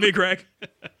anger out on me, Greg.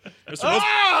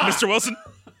 Mr. Wilson.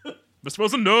 Mr.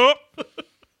 Wilson, no.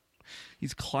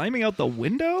 He's climbing out the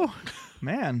window?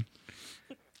 Man.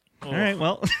 All right,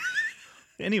 well.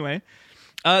 Anyway,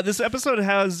 this episode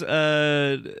has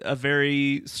a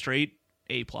very straight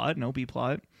A plot, no B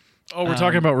plot. Oh, we're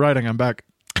talking about writing. I'm back.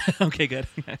 Okay, good.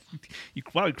 You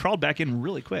crawled back in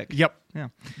really quick. Yep. Yeah,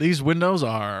 These windows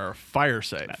are fire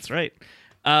safe. that's right.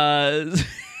 And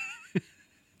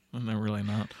they're really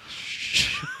not.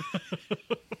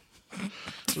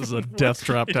 This is a death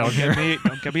trap down here.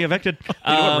 Don't get me evicted.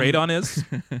 You know what radon is?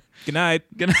 Good night.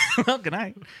 Good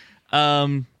night.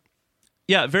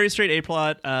 Yeah, very straight A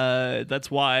plot.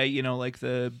 That's why, like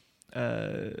the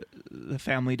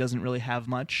family doesn't really have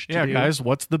much to Yeah, do. guys,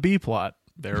 what's the B plot?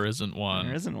 There isn't one.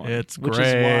 There isn't one. It's which great.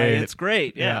 is why it's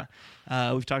great. Yeah.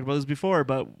 We've talked about this before,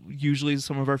 but usually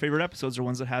some of our favorite episodes are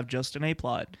ones that have just an A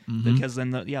plot because then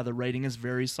the writing is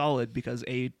very solid because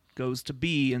A goes to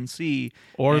B and C,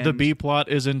 Or the and B plot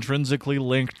is intrinsically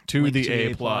linked to linked the to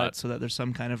A plot. so that there's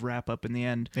some kind of wrap up in the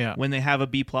end. Yeah. When they have a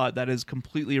B plot that is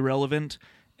completely irrelevant,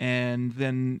 and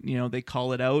then they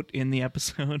call it out in the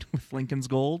episode with Lincoln's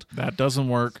Gold. That doesn't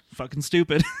work. Fucking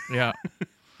stupid. Yeah,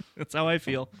 That's how I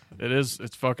feel. it is.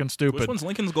 It's fucking Which stupid. one's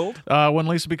Lincoln's Gold? When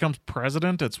Lisa becomes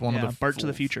president, it's one Yeah, of the Bart to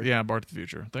the Future. Yeah, Bart to the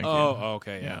Future. Thank you. Oh,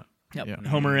 okay, yeah. Yep. Yeah.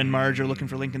 Homer and Marge are looking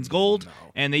for Lincoln's Gold,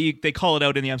 and they call it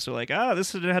out in the episode like,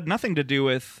 this had nothing to do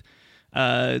with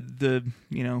the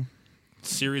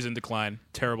Series in decline.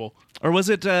 Terrible. or was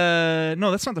it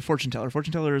no, that's not the fortune teller.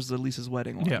 Fortune teller is the Lisa's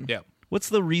wedding one. Yeah. Yeah. What's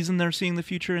the reason they're seeing the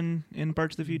future in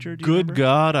Bart to the Future? Do you Good remember?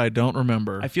 God, I don't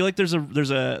remember. I feel like there's a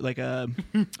like a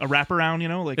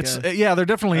wraparound, like It's a, yeah, there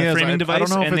definitely a is. framing I device, don't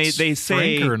know and if it's they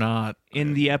say Frank or not.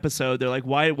 in the episode they're like,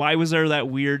 why was there that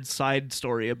weird side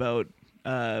story about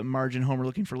Marge and Homer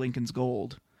looking for Lincoln's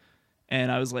gold,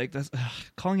 and I was like, "That's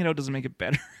calling it out doesn't make it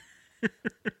better."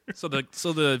 So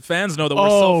the fans know that we're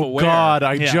Oh self-aware. God!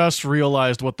 I Yeah. just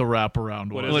realized what the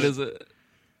wraparound was. What is it?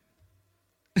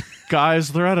 Guys,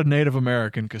 they're at a Native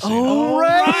American casino. Oh,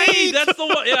 Right, that's the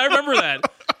one. Yeah, I remember that.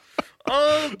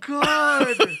 Oh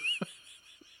God.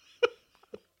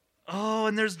 Oh,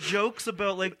 and there's jokes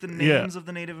about like the names of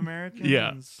the Native Americans.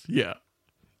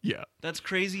 Yeah. That's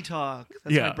crazy talk.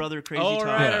 That's Yeah. my brother crazy Oh, talk.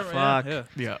 right, Fuck.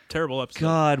 yeah. Terrible episode.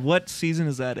 God, what season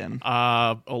is that in?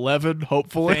 11,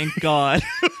 hopefully. Thank God.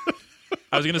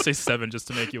 I was gonna say 7 just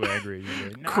to make you angry. You were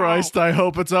like, no. Christ, I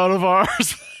hope it's out of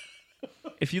ours.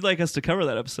 If you'd like us to cover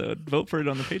that episode, vote for it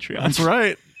on the Patreon. That's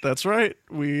right. That's right.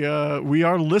 We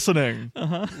are listening.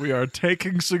 We are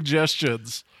taking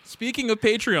suggestions. Speaking of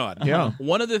Patreon, Yeah.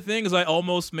 one of the things I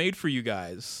almost made for you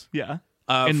guys Yeah.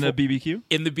 In the BBQ?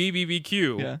 in the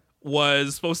BBBQ Yeah.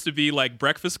 was supposed to be like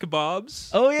breakfast kebabs.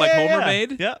 Oh, yeah, like Homer yeah.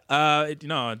 made. Yeah.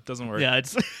 No, it doesn't work. Yeah,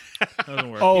 it's It doesn't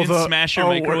work. Oh, you can smash your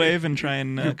microwave and try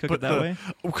and cook but it that way.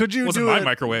 Could you Wasn't do my it?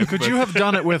 microwave, Could but- you have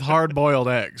done it with hard-boiled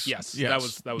eggs? Yes,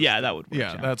 Yes. that was Yeah, that would work.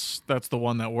 Yeah, that's the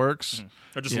one that works.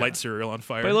 or just yeah. light cereal on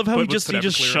fire. But I love how Put he with just potato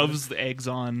clear on shoves the eggs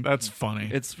on. That's funny.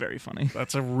 It's very funny.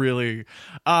 That's a really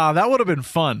that would have been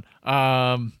fun.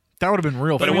 That would have been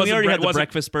real But fun. it we wasn't already bre- had the wasn't-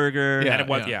 breakfast burger. Yeah. and it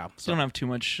was yeah. So don't have too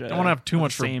much. Don't want to have too of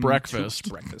much the for same breakfast.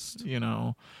 breakfast. You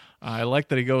know, I like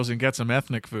that he goes and gets some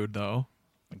ethnic food though.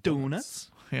 Donuts.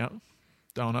 Yeah,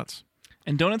 donuts.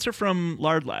 And donuts are from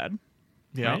Lard Lad.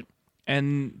 Yeah, Right?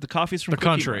 And the coffee's from the Quickie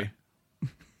country.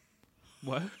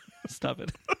 What? Mart. Stop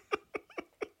it.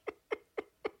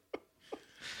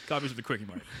 Copies of the Quickie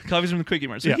Mart. Coffee's from the Quickie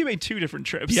Mart. So Yeah. he made 2 different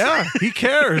trips. Yeah, he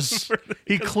cares.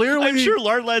 He clearly. I'm sure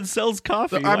Lard Lad sells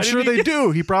coffee. Why I'm didn't sure he- they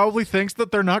do. He probably thinks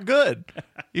that they're not good.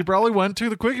 He probably went to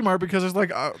the Quickie Mart because it's like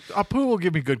Apu will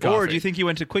give me good coffee. Or do you think he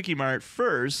went to Quickie Mart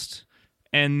first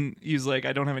and he's like,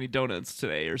 I don't have any donuts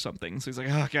today or something. So he's like,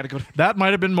 oh, I gotta go. that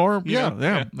might have been more? Yeah, know?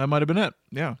 yeah, Yeah. that might have been it.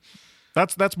 Yeah,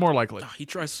 that's more likely. He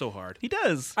tries so hard. He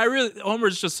does.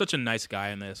 Homer's just such a nice guy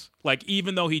in this. Like,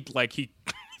 even though he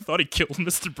thought he killed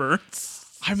Mr. Burns.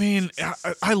 I mean,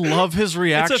 I love his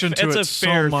reaction to it's it a so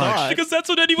fair much. thought. Because that's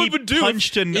what anyone He would do.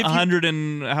 punched an If you- 100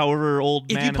 and however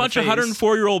old If man you in punch the a face.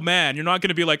 104-year-old man, you're not going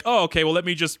to be like, oh, okay, well, let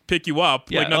me just pick you up.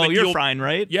 Yeah, Like, nothing, you're you'll- fine,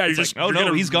 right? Yeah, you're It's just. like, oh you're no,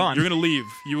 gonna, he's gone. You're going to leave.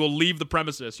 You will leave the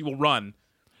premises. You will run.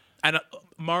 And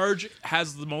Marge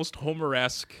has the most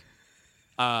Homer-esque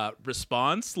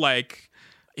response. Like,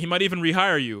 he might even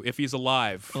rehire you if he's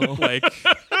alive. Oh. Like,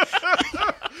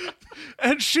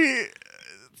 And she's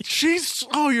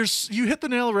you hit the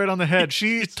nail right on the head.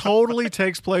 She totally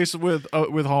takes place with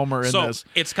Homer in so this.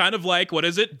 it's kind of like, what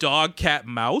is it? Dog, cat,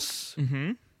 mouse.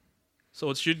 Mm-hmm. So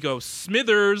it should go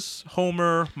Smithers,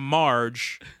 Homer,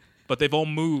 Marge, but they've all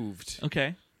moved.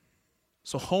 Okay.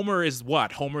 So Homer is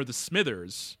what? Homer the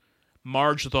Smithers,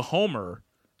 Marge the Homer.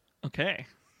 Okay.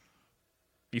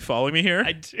 You following me here?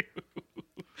 I do.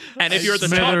 And if you're at the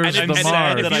Smithers top,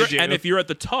 the Marge. and if you're at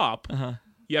the top, Uh-huh.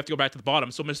 you have to go back to the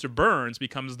bottom. So Mr. Burns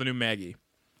becomes the new Maggie.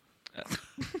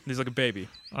 He's like a baby.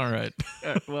 All right,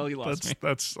 Well, you lost me.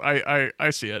 that's I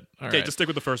see it. All Okay, right. just stick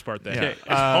with the first part then. Yeah.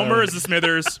 Okay. Homer is the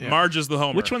Smithers, Marge is the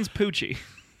Homer. Which one's Poochie?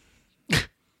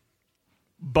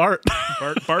 Bart.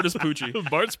 Bart is Poochie.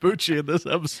 Bart's Poochie in this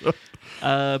episode.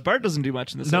 Bart doesn't do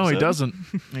much in this No, episode. he doesn't.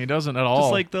 He doesn't at all.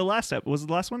 Just like the last step. Was it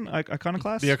the last one?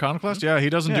 Iconoclast? the Iconoclast. Yeah, he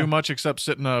doesn't Yeah. do much except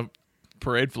sit in a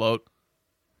parade float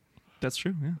That's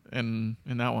true, yeah. in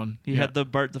that one. He had the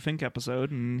Bart the Fink episode,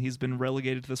 and he's been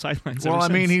relegated to the sidelines Well, ever I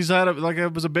mean, since. he's had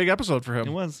it was a big episode for him.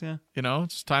 It was, yeah. You know,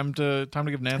 it's time to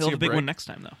give Nancy He'll have a a big break. one next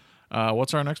time, though.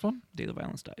 What's our next one? Day the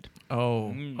Violence Died.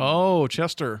 Oh,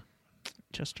 Chester.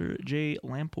 Chester J.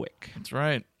 Lampwick. That's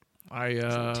right.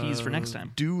 I tease for next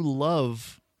time. do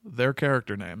love their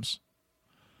character names.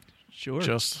 Sure.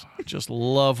 Just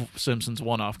love Simpsons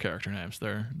one-off character names.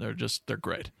 They're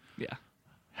great. yeah.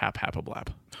 Hap a blap.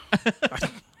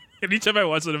 Anytime I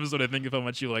watch that episode, I think of how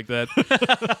much you like that.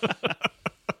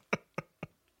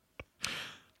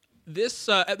 This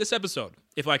episode,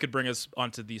 if I could bring us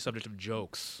onto the subject of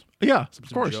jokes, Yeah, of some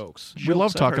course. jokes. We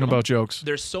love I've heard talking of about jokes.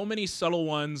 There's so many subtle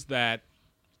ones that,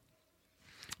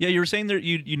 Yeah, you were saying that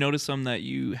you noticed some that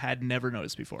you had never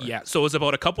noticed before. yeah. So it was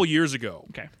about a couple years ago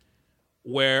Okay.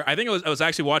 where I think I was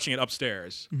actually watching it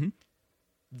upstairs.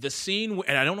 The scene,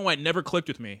 and I don't know why it never clicked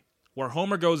with me, where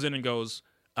Homer goes in and goes,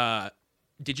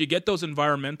 did you get those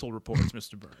environmental reports,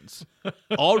 Mr. Burns?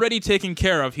 Already taken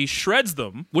care of. He shreds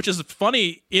them, which is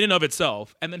funny in and of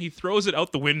itself, and then he throws it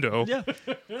out the window Yeah.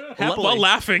 while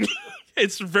laughing.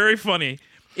 It's very funny.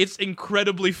 It's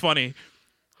incredibly funny.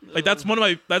 Like that's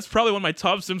probably one of my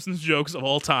top Simpsons jokes of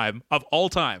all time.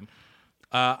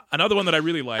 Another one that I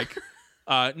really like,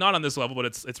 not on this level, but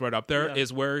it's right up there,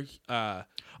 is where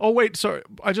Oh wait, sorry.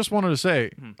 I just wanted to say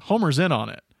Homer's in on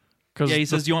it. Yeah, he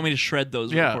says, "Do you want me to shred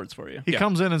those reports for you?" He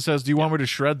comes in and says, "Do you want me to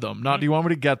shred them? Not do you want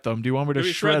me to get them? Do you want me to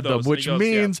Maybe shred them?" those. And Which he goes,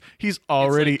 means he's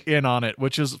already like- in on it,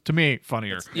 which is to me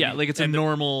funnier. Yeah, like it's a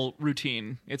normal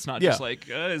routine. It's not just like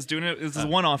is doing it. It's a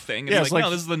one-off thing. It's yeah, like, it's like- no,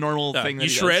 this is the normal thing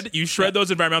that you shred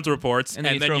those environmental reports, And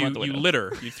and, then you throw then them out the you window.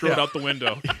 litter. You throw it out the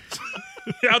window.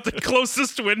 Out the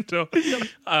closest window.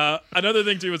 Another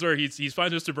thing too is where he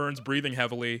finds Mr. Burns breathing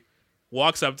heavily,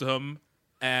 walks up to him,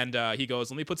 and he goes,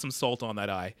 "Let me put some salt on that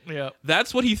eye." Yeah.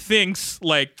 That's what he thinks,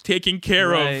 like taking care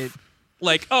Right. of.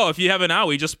 Like, oh, if you have an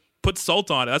owie, just put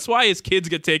salt on it. That's why his kids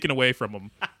get taken away from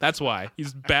him. That's why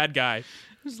he's a bad guy.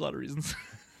 There's a lot of reasons.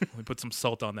 Let me put some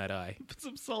salt on that eye. Put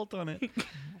some salt on it.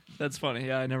 That's funny.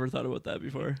 Yeah, I never thought about that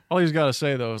before. All he's got to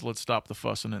say though is, "Let's stop the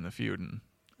fussing and the feuding."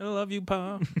 I love you,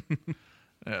 Pa.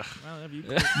 Ugh. I love you.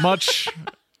 Much,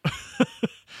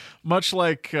 much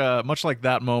like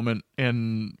that moment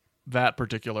in that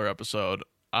particular episode,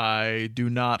 I do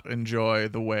not enjoy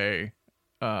the way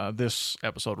this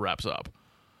episode wraps up.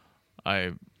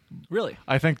 Really?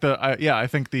 I think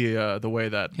the way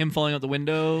that Him falling out the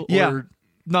window? Yeah. Or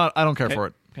I don't care for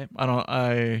it. Okay. I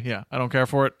don't care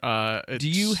for it. do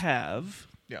you have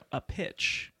Yeah. a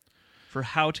pitch for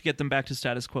how to get them back to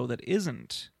status quo that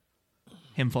isn't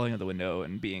him falling out the window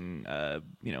and being,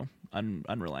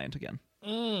 unreliant again?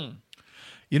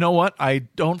 You know what? I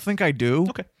don't think I do.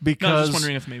 Okay. Because No, I was just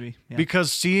wondering if maybe. Yeah.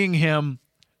 because seeing him,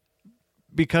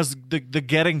 because the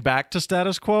getting back to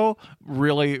status quo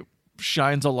really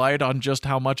shines a light on just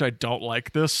how much I don't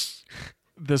like this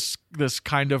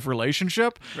kind of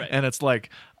relationship. Right. And it's like,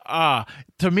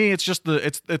 to me, it's just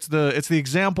the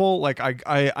example. Like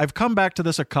I've come back to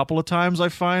this a couple of times. I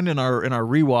find in our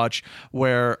rewatch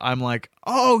where I'm like,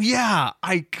 oh yeah,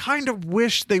 I kind of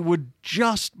wish they would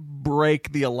just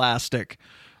break the elastic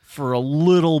for a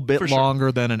little bit For sure.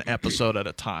 longer than an episode at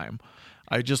a time.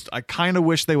 I kind of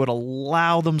wish they would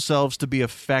allow themselves to be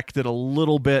affected a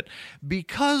little bit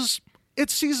because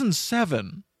it's season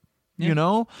 7. Yeah. You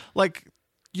know, like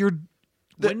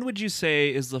when would you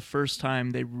say is the first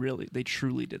time they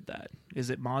truly did that? Is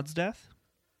it Maud's death?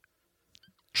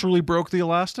 truly broke the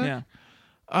elastic. Yeah.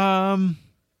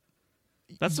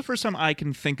 That's the first time I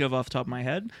can think of off the top of my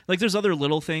head. Like, there's other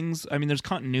little things. I mean, there's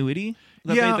continuity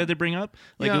that they bring up,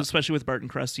 like especially with Bart and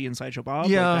Krusty and Sideshow Bob.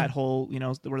 Yeah. Like that whole,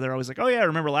 where they're always like, "Oh yeah,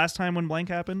 remember last time when blank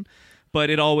happened?" But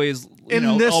it always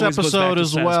In this always goes back episode to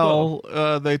as status well,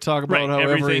 quo. they talk about Right, how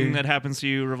everything that happens to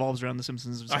you revolves around The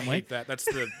Simpsons in I some way. hate that. That's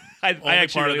the I only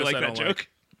actually part of really this like I that don't joke.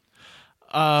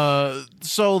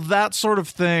 So that sort of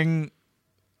thing,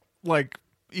 like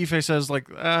Ife says, like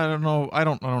I don't know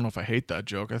if I hate that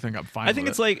joke. I think I'm fine. I think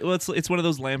with it's it. like it's one of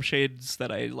those lampshades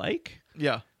that I like.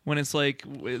 yeah. When it's like,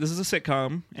 this is a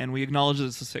sitcom and we acknowledge that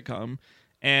it's a sitcom,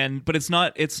 but it's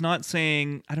not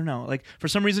saying, I don't know, like for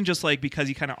some reason, just like because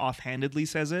he kind of offhandedly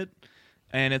says it,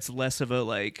 and it's less of a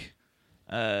like,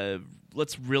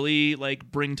 let's really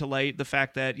like bring to light the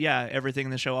fact that everything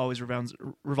in the show always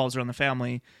revolves around the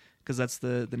family, because that's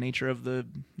the nature of the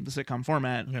sitcom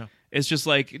format. Yeah. It's just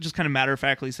kind of matter of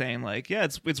factly saying like,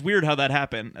 it's weird how that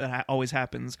happened. That always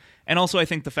happens. And also I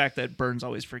think the fact that Burns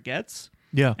always forgets,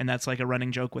 Yeah. and that's like a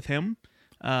running joke with him.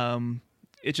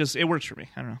 It works for me.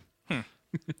 I don't know.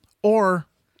 Or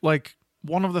like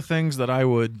one of the things that I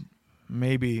would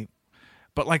maybe,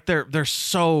 but like they're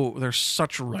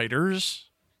such writers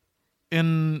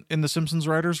in the Simpsons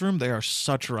writers room. They are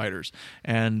such writers,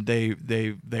 and they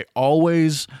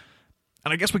always,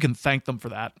 and I guess we can thank them for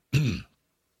that.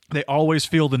 They always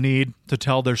feel the need to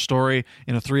tell their story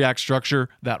in a 3-act structure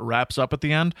that wraps up at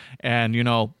the end. And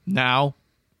now,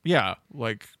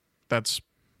 like that's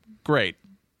great.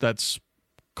 That's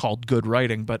called good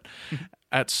writing. But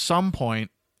at some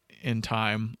point in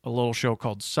time, a little show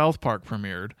called South Park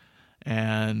premiered.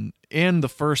 And in the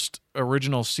first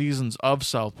original seasons of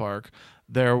South Park,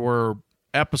 there were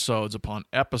episodes upon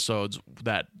episodes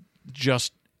that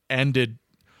just ended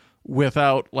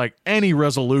without like any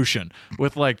resolution,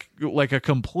 with like a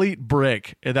complete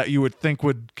break that you would think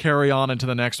would carry on into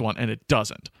the next one, and it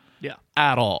doesn't. Yeah.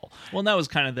 At all. Well, and that was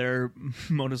kind of their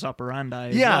modus operandi.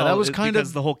 as Yeah, well, that was kind of-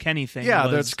 because the whole Kenny thing. Yeah,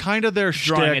 was that's kind of their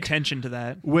drawing shtick, attention to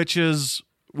that.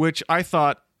 which I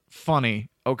thought funny.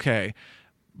 Okay.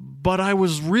 But I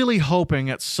was really hoping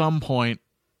at some point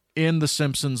in the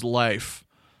Simpsons' life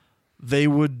they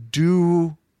would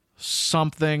do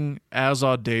something as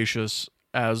audacious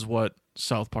as what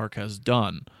South Park has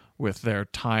done with their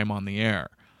time on the air,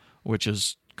 which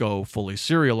is go fully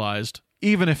serialized,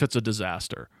 even if it's a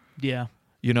disaster. Yeah.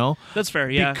 You know? That's fair.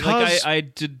 Yeah, Because- I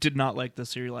did not like the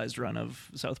serialized run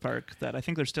of South Park that I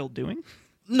think they're still doing.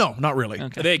 No, not really.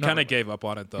 Okay. They kind of gave up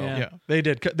on it though. Yeah. Yeah, they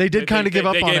did. They did kind of give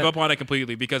up They on gave it. up on it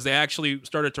completely because they actually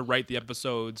started to write the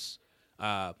episodes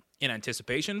in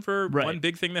anticipation for Right. one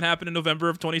big thing that happened in November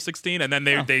of 2016, and then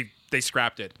they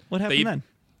scrapped it. What happened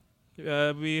They-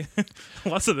 then? We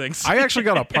lots of things. I actually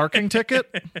got a parking ticket.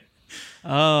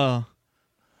 Oh,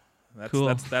 That's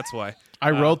cool. that's why.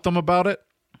 I wrote them about it.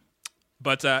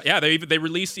 But yeah, they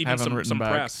released even Haven't some written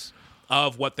back. press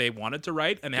of what they wanted to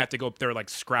write, and they had to go. They're like,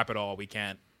 scrap it all. We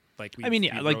can't. Like, I mean,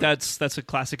 yeah, we like wrote- that's a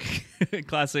classic,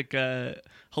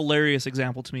 hilarious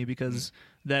example to me because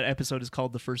that episode is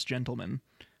called "The First Gentleman."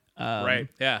 Right,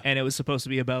 yeah. and it was supposed to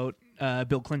be about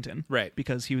Bill Clinton, Right.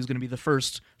 Because he was going to be the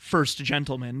first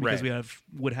gentleman because Right.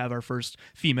 would have our first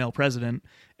female president,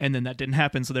 and then that didn't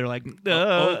happen. So they're like, they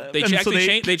and so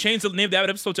actually they changed the name of that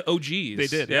episode to OGs. They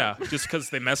did, yeah. just because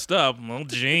they messed up. Well,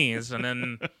 geez, and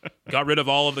then got rid of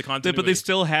all of the content. But they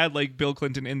still had like Bill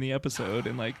Clinton in the episode,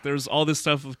 and like there's all this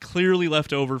stuff clearly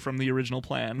left over from the original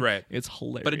plan. Right. It's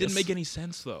hilarious. But it didn't make any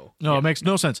sense though. No, it makes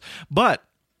no sense. But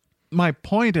my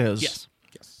point is, Yes.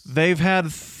 they've had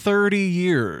 30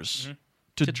 years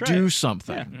to To try do it.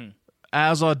 something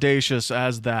as audacious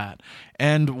as that.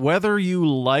 And whether you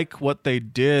like what they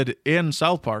did in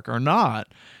South Park or not,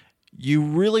 you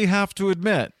really have to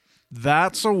admit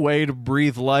that's a way to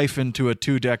breathe life into a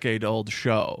 2-decade-old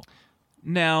show.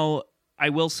 Now, I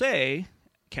will say,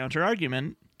 counter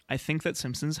argument, I think that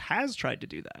Simpsons has tried to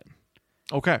do that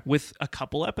Okay. with a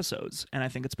couple episodes, and I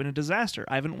think it's been a disaster.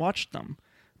 I haven't watched them,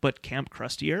 but Camp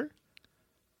Crustier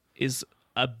is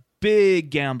a big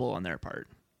gamble on their part.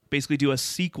 Basically, do a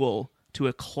sequel to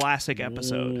a classic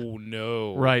episode. Oh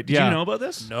no! Right. Did Yeah. you know about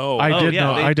this? No. I did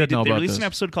know. They, I did they, know They about released this. an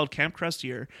episode called Camp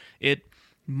Crustier. It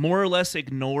more or less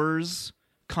ignores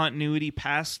continuity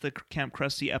past the Camp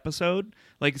Krusty episode.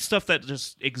 Like stuff that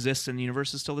just exists in the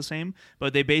universe is still the same,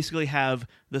 but they basically have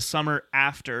the summer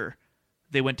after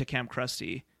they went to Camp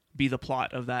Krusty be the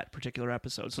plot of that particular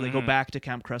episode. So they go back to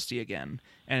Camp Krusty again,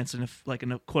 and it's like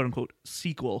a quote unquote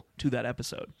sequel to that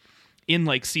episode in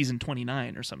like season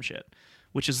 29 or some shit,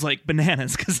 which is like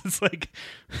bananas because it's like,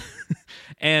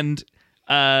 and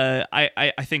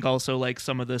I think also like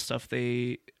some of the stuff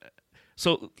they.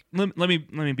 So let me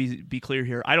be clear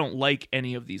here. I don't like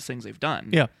any of these things they've done.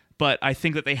 Yeah. But I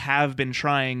think that they have been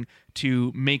trying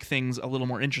to make things a little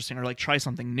more interesting or like try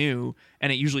something new,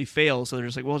 and it usually fails. So they're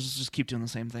just like, well, just keep doing the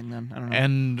same thing then. I don't know.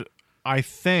 And I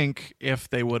think if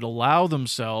they would allow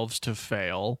themselves to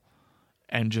fail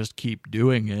and just keep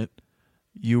doing it,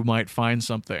 you might find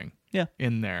something Yeah.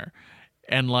 in there.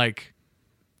 And like,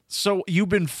 so you've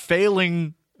been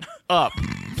failing up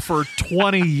for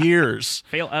 20 years.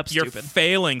 Fail up, You're stupid.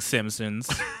 failing, Simpsons.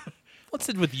 What's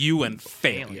it with you and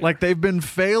failure? Like they've been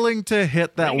failing to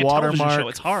hit that Running a television watermark show,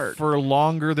 it's hard. for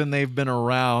longer than they've been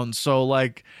around. So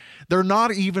like they're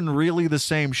not even really the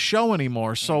same show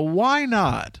anymore. So why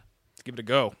not? Let's give it a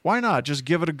go. Why not? Just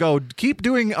give it a go. Keep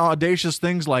doing audacious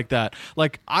things like that.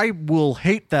 Like, I will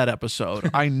hate that episode.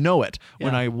 I know it.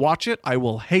 When Yeah. I watch it, I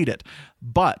will hate it.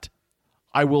 But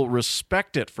I will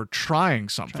respect it for trying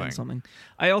something. Trying something.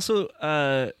 I also,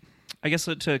 I guess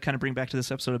to kind of bring back to this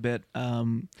episode a bit,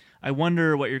 I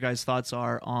wonder what your guys' thoughts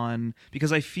are on,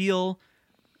 because I feel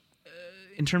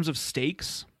in terms of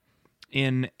stakes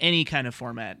in any kind of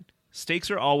format, stakes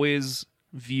are always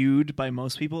viewed by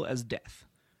most people as death.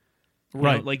 You know,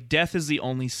 Right. like death is the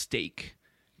only stake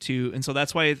to, and so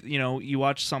that's why, you know, you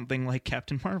watch something like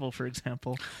Captain Marvel, for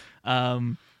example,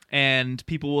 and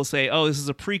people will say, oh, this is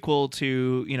a prequel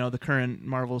to, you know, the current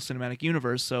Marvel Cinematic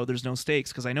Universe, so there's no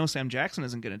stakes because I know Sam Jackson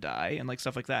isn't going to die, and like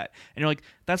stuff like that. And you're like,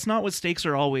 that's not what stakes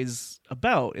are always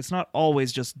about. It's not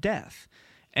always just death.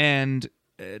 And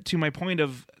to my point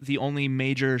of the only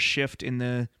major shift in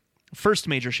the first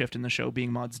major shift in the show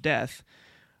being Maud's death,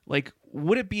 like,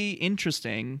 would it be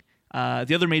interesting?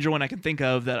 The other major one I can think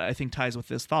of that I think ties with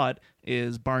this thought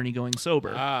is Barney going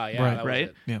sober. Ah, yeah, Right. that was Right?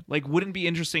 it. Yeah. Like, wouldn't it be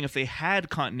interesting if they had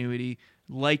continuity,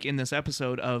 like in this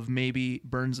episode, of maybe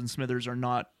Burns and Smithers are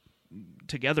not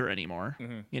together anymore,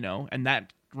 you know, and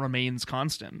that remains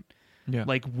constant. Yeah.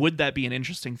 Like, would that be an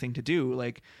interesting thing to do?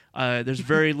 Like, there's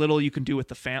very little you can do with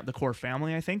the core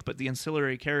family, I think, but the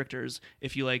ancillary characters,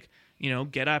 if you like, you know,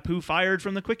 get Apu fired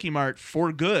from the Quickie Mart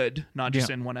for good, not just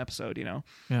Yeah. in one episode, you know,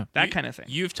 Yeah. that kind of thing.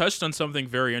 You've touched on something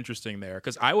very interesting there,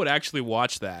 because I would actually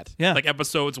watch that. Yeah. Like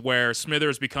episodes where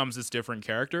Smithers becomes this different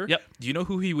character. Yep. Do you know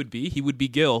who he would be? He would be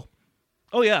Gil.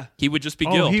 Oh yeah, He would just be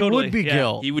Oh, Gil. he Totally, would be yeah.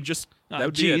 Gil. He would just. That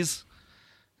would be it. geez,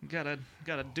 gotta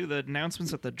do the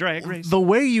announcements at the drag race. The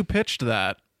way you pitched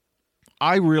that,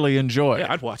 I really enjoyed.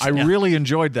 Yeah, I'd watch I that. really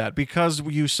enjoyed that because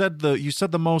you said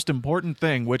the most important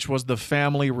thing, which was the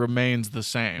family remains the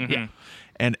same. Mm-hmm. Yeah.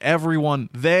 And everyone,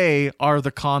 they are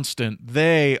the constant.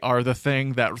 They are the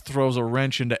thing that throws a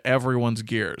wrench into everyone's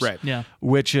gears. Right. Yeah.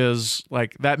 Which is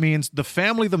like, that means the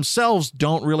family themselves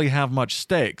don't really have much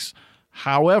stakes.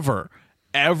 However,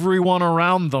 everyone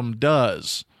around them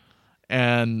does.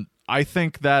 And I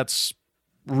think that's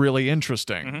really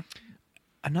interesting. Mm-hmm.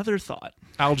 Another thought.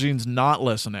 Algene's not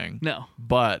listening. No.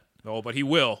 But Oh, but he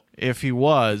will. if he Sound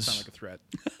was, like a threat.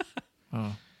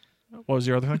 what was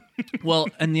your other thing? Well,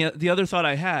 and the other thought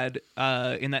I had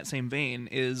in that same vein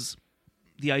is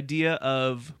the idea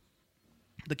of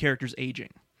the characters aging.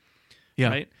 Yeah.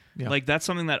 Right? Yeah. Like, that's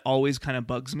something that always kind of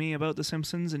bugs me about The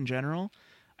Simpsons in general.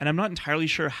 And I'm not entirely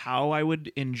sure how I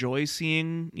would enjoy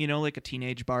seeing, like a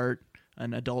teenage Bart,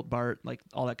 an adult Bart, like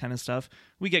all that kind of stuff.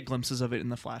 We get glimpses of it in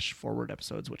the flash forward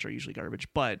episodes, which are usually garbage.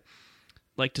 But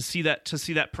like to see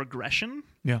that progression,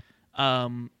 Yeah.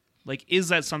 like, is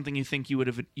that something you think you would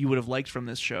have liked from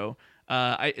this show?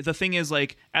 The thing is,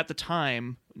 like, at the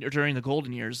time during the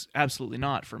golden years, absolutely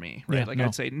not for me, right? Yeah, like, no.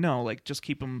 I'd say no, like, just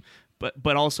keep them.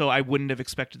 But also, I wouldn't have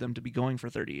expected them to be going for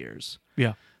 30 years.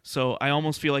 Yeah. So I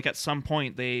almost feel like at some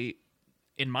point they,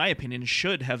 in my opinion,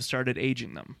 should have started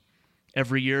aging them.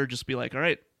 Every year, just be like, all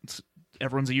right,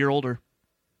 everyone's a year older,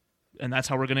 and that's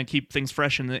how we're going to keep things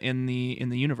fresh in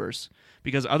the universe.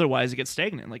 Because otherwise, it gets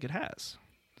stagnant, like it has.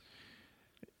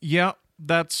 Yeah,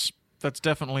 that's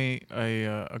definitely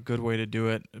a good way to do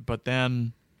it. But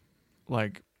then,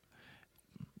 like,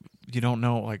 you don't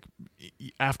know, like,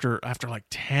 after like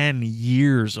 10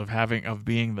 years of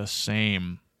being the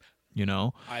same,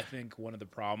 I think one of the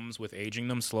problems with aging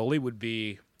them slowly would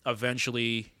be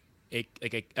eventually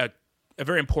a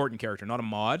very important character, not a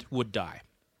mod, would die.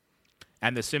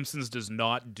 And The Simpsons does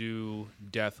not do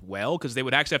death well because they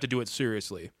would actually have to do it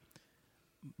seriously.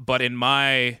 But in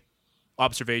my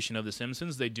observation of The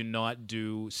Simpsons, they do not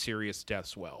do serious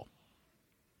deaths well.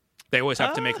 They always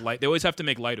have to make light. They always have to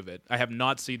make light of it. I have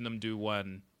not seen them do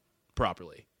one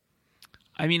properly.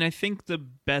 I mean, I think the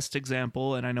best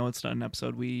example, and I know it's not an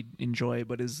episode we enjoy,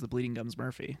 but is the Bleeding Gums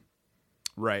Murphy.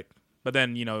 Right. But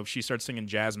then, if she starts singing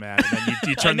Jazz Man, and then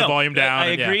you I turn the know. volume down. I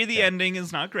and- agree the ending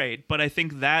is not great, but I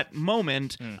think that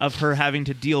moment of her having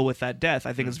to deal with that death,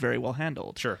 I think is very well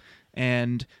handled. Sure.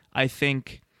 And I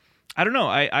think, I don't know,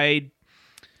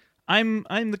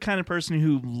 I'm the kind of person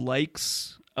who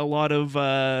likes a lot of,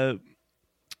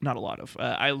 not a lot of,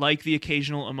 I like the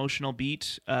occasional emotional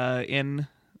beat in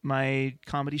my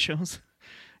comedy shows.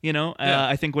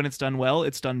 I think when it's done well,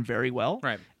 it's done very well.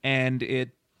 Right.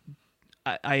 And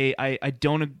I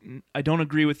don't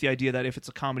agree with the idea that if it's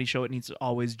a comedy show, it needs to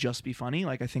always just be funny.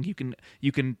 Like, I think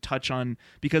you can touch on,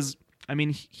 because I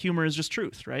mean, humor is just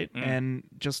truth, right? And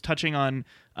just touching on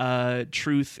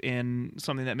truth in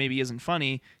something that maybe isn't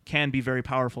funny can be very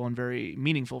powerful and very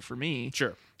meaningful for me.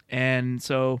 Sure. And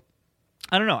so,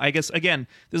 I don't know. I guess, again,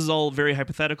 this is all very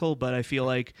hypothetical, but I feel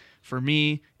like for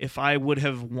me, if I would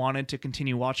have wanted to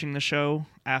continue watching the show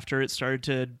after it started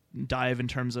to dive in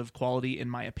terms of quality, in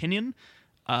my opinion,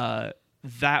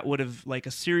 that would have, like,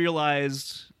 a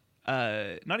serialized,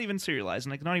 not even serialized,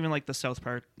 like, not even like the South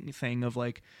Park thing of,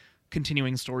 like,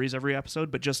 continuing stories every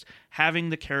episode, but just having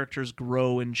the characters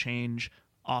grow and change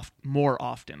more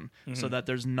often, so that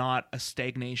there's not a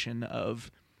stagnation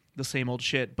of the same old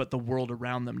shit, but the world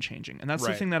around them changing. And that's the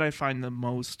Right. thing that I find the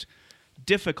most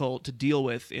difficult to deal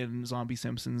with in Zombie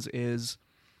Simpsons is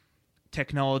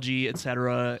technology,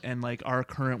 etc., and like our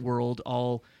current world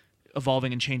all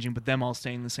evolving and changing, but them all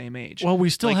staying the same age. Well, we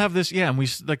still Like, have this, and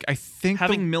I think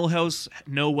having Milhouse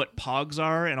know what Pogs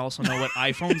are and also know what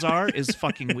iPhones are is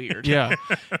fucking weird. yeah.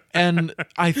 And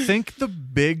I think the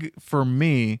big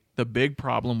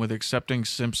problem with accepting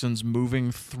Simpsons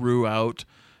moving throughout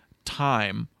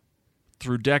time,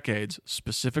 through decades,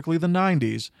 specifically the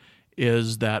 90s,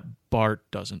 is that Bart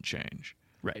doesn't change.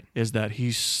 Right. Is that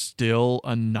he's still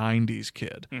a 90s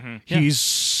kid. Mm-hmm. He's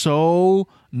so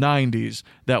 90s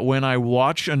that when I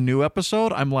watch a new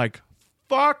episode, I'm like,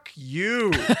 fuck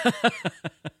you.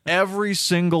 Every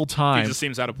single He time. just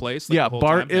seems out of place. Like, Yeah, the whole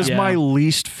Bart time. is Yeah. my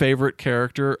least favorite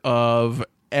character of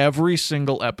every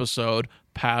single episode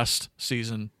past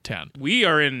season 10. We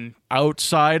are in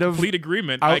Outside of complete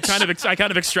agreement. Outs- I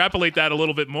kind of extrapolate that a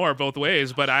little bit more both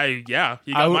ways, but you got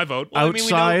my vote. Well, I mean,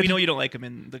 Outside- we know you don't like him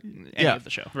in any Yeah. of the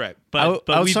show. Right. But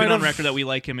we've outside been on of- record that we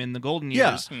like him in the golden Yeah.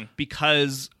 years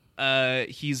because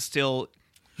he's still,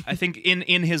 I think,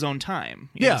 in his own time,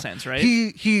 in yeah, a sense, right?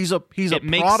 He's a it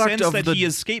makes product sense of that the he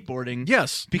is skateboarding.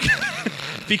 yes.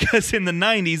 Because in the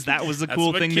 90s, that was the That's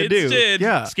cool what thing to kids do. did.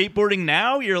 Yeah. Skateboarding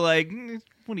now, you're like,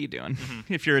 what are you doing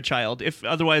if you're a child? If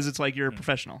otherwise, it's like you're a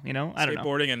professional. I don't know.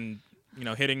 Skateboarding and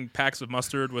hitting packs of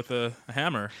mustard with a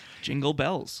hammer. Jingle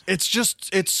bells. It's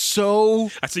so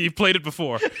I see you've played it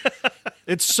before.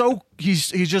 it's so he's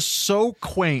just so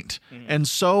quaint and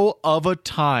so of a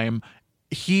time.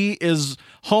 He is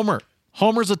Homer.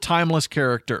 Homer's a timeless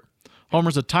character.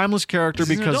 Homer's a timeless character He's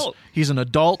an because adult. he's an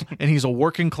adult and he's a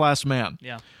working class man.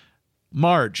 Yeah.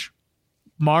 Marge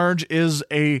is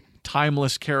a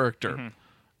timeless character.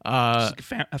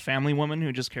 She's a family woman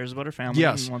who just cares about her family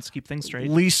Yes. and wants to keep things straight.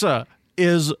 Lisa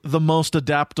is the most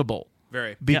adaptable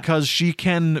Very. because she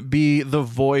can be the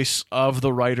voice of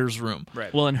the writer's room.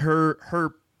 Right. Well, and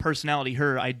her personality,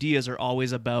 her ideas are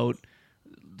always about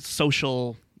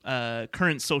social,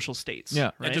 current social states. Yeah.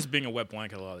 right? And just being a wet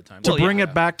blanket a lot of the time. To Well, bring yeah.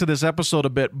 it back to this episode a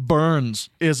bit, Burns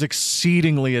is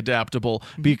exceedingly adaptable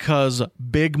because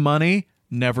big money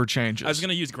never changes. I was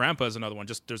gonna use Grandpa as another one.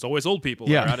 Just there's always old people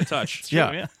Yeah. that are out of touch.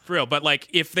 Yeah. For real. But like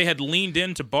if they had leaned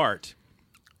into Bart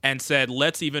and said,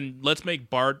 let's make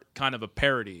Bart kind of a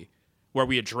parody where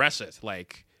we address it,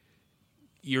 like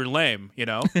you're lame,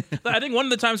 I think one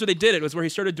of the times where they did it was where he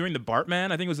started doing the Bartman.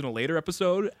 I think it was in a later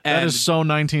episode. That And is so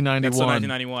 1991. that's so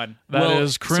 1991. That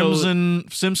is Crimson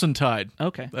Simpson Tide.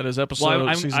 Okay. That is episode. Well,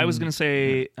 I was season- going to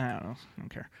say, I don't know. I don't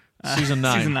care. Season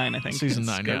 9. Season 9, I think. Season It's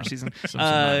 9, garbage yeah. Season. Simpson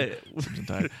 9. Simpson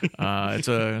Tide.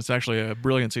 It's actually a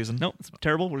brilliant season. No, it's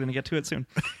terrible. We're going to get to it soon.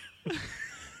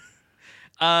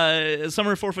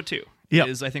 Summer of 4'2" Yep.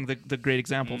 is, I think, the great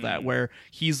example of that, where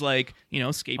he's like,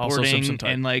 Also Simpson skateboarding type.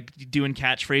 and like doing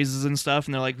catchphrases and stuff,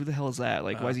 and they're like, "Who the hell is that?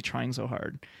 Like, why is he trying so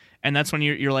hard?" And that's when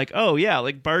you're like, "Oh yeah,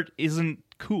 like Bart isn't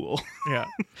cool," Yeah.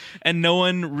 and no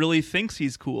one really thinks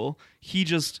he's cool. He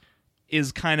just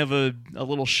is kind of a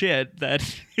little shit that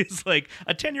is like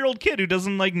a 10-year-old kid who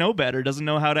doesn't like know better, doesn't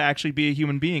know how to actually be a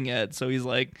human being yet. So he's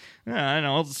like, I don't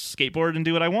know, I'll skateboard and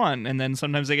do what I want. And then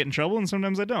sometimes I get in trouble and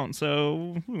sometimes I don't.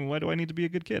 So why do I need to be a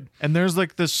good kid? And there's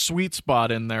like this sweet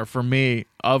spot in there for me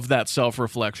of that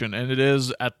self-reflection, and it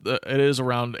is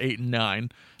around 8 and 9,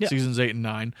 Yeah. seasons 8 and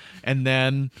 9, and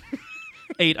then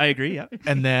 8, I agree, yeah.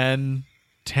 and then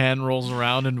 10 rolls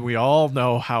around, and we all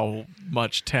know how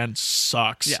much 10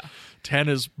 sucks. Yeah. 10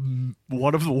 is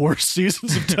one of the worst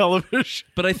seasons of television.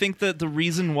 But I think that the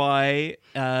reason why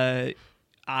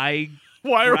I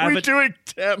Why are we doing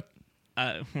 10?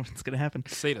 what's going to happen?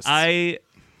 Sadists.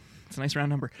 It's a nice round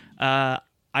number.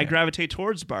 I gravitate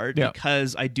towards Bart Yeah.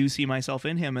 because I do see myself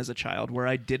in him as a child, where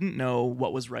I didn't know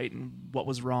what was right and what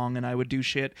was wrong, and I would do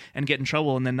shit and get in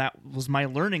trouble, and then that was my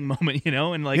learning moment,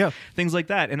 and like Yeah. things like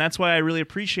that. And that's why I really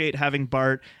appreciate having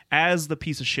Bart as the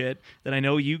piece of shit that I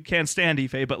know you can't stand,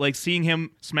 Ife, but like seeing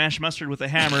him smash mustard with a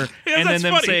hammer, Yeah, and then that's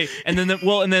them funny. say, and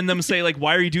then them say like,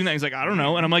 why are you doing that? He's like, I don't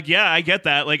know, and I'm like, yeah, I get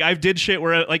that. Like I've did shit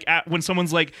where like when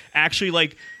someone's like actually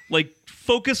like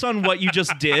focus on what you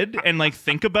just did and like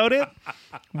think about it.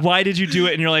 Why did you do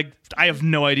it? And you're like, I have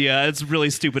no idea. It's really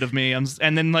stupid of me. And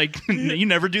then like you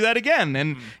never do that again.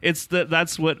 And it's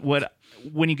that's what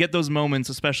when you get those moments,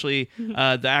 especially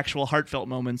the actual heartfelt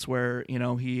moments where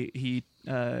he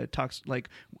talks like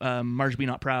Marge Be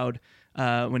Not Proud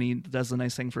when he does the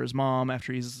nice thing for his mom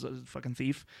after he's a fucking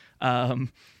thief.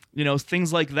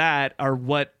 Things like that are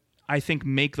what I think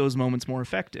make those moments more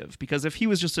effective, because if he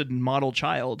was just a model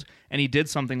child and he did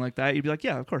something like that, you'd be like,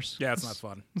 yeah, of course. Yeah, it's not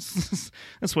fun.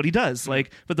 That's what he does.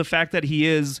 Like, but the fact that he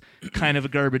is kind of a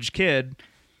garbage kid,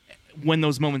 when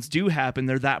those moments do happen,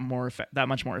 they're that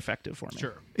much more effective for me.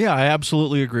 Sure. Yeah, I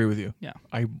absolutely agree with you. Yeah.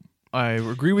 I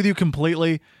agree with you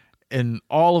completely. In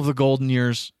all of the golden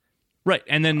years, Right,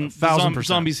 and then the 1000%.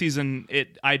 zombie season,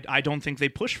 I don't think they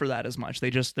push for that as much.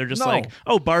 They're just No. like,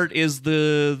 oh, Bart is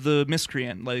the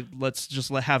miscreant. Like, let's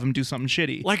just have him do something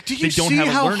shitty. like, do you they don't see have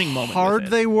a how learning moment hard with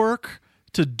it. they work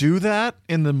to do that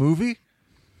in the movie?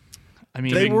 I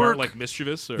mean, they Being work- Bart, like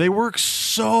mischievous. Or? They work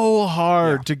so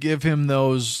hard to give him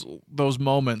those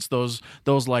moments, those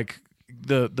like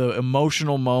the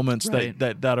emotional moments Right.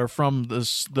 that are from the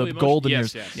emotion- golden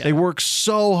yes, years. yes. They work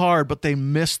so hard, but they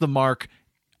miss the mark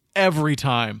every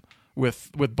time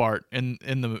with Bart in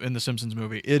the Simpsons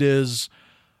movie. It is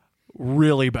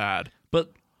really bad.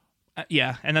 But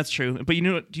yeah, and that's true. But do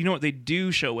you know what they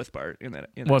do show with Bart in that?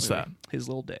 What's movie? that? His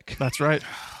little dick. That's right.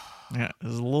 Yeah,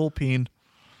 it's a little peen.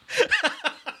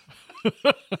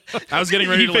 I was getting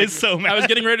ready to He is so mad. I was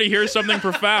getting ready to hear something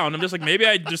profound. I'm just like, maybe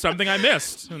there's something I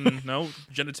missed. And no,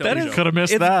 genitalia. That is show. Could have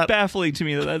missed it's that. baffling to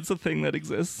me that that's a thing that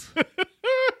exists.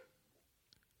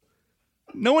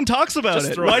 No one talks about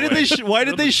Just it. throw it Why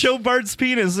did away. they show Bart's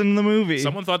penis in the movie?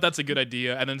 Someone thought that's a good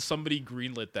idea, and then somebody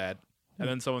greenlit that, and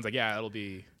then someone's like, yeah, that'll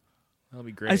be That'll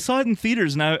be great. I saw it in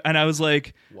theaters, and I was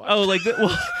like, What? oh, like, well,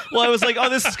 I was like, oh,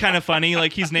 this is kind of funny.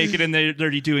 Like, he's naked and they're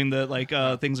doing the like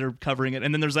things are covering it,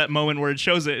 and then there's that moment where it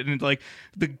shows it, and like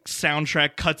the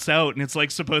soundtrack cuts out, and it's like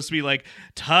supposed to be like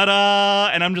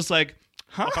ta-da, and I'm just like,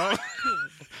 huh?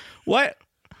 What?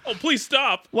 Oh, please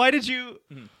stop. Why did you?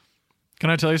 Can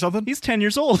I tell you something? He's 10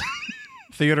 years old.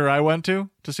 Theater I went to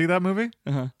see that movie.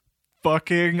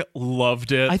 Fucking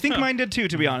loved it. I think mine did too,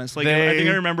 to be honest. Like, They I think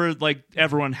I remember like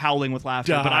everyone howling with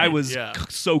laughter, but I died, was yeah.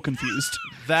 so confused.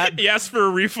 that He asked for a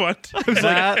refund.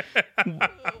 that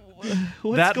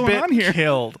What's that going bit on here?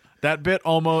 killed. That bit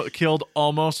almost killed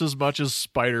almost as much as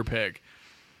Spider Pig.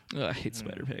 Ugh, I hate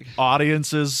Spider Pig.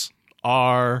 Audiences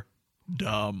are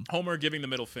dumb. Homer giving the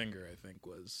middle finger, I think,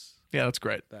 was Yeah, that's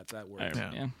great. that word.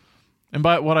 Yeah. And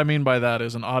by what I mean by that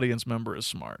is an audience member is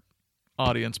smart.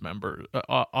 Audiences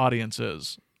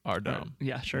are dumb.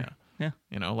 Yeah, sure. Yeah.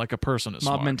 You know, like a person is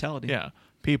Mob smart. mentality. Yeah.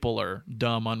 People are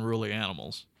dumb, unruly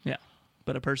animals. Yeah.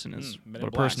 But a person is. Men But in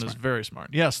a Black. person is very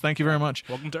smart. Yes, thank you very much.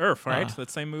 Welcome to Earth, right?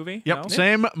 That same movie? Yep, No?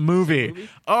 same movie.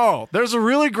 Oh, there's a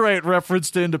really great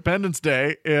reference to Independence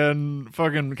Day in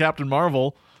fucking Captain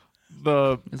Marvel.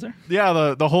 Is there?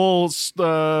 Yeah, the whole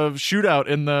shootout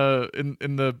in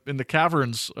the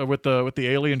caverns with the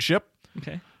alien ship.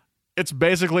 Okay. It's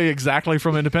basically exactly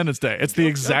from Independence Day. It's the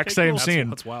exact Okay, same cool. scene.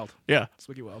 That's wild. Yeah, That's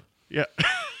wiki wild. yeah.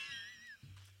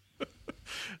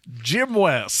 Jim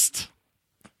West.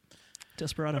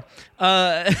 Desperado.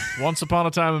 Once Upon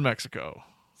a Time in Mexico.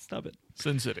 Stop it.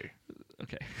 Sin City.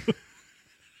 Okay.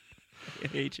 I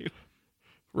hate you.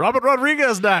 Robert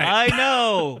Rodriguez night. I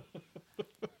know.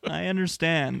 I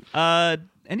understand.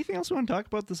 Anything else you want to talk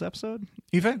about this episode?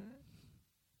 Ethan?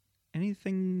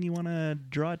 Anything you want to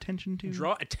draw attention to?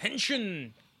 Draw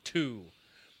attention to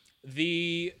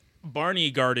the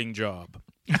Barney guarding job.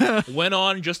 Went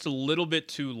on just a little bit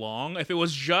too long. If it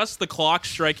was just the clock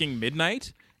striking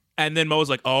midnight, and then Mo was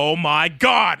like, "Oh my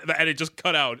god!" and it just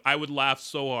cut out, I would laugh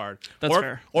so hard. That's or,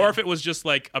 fair. Or if it was just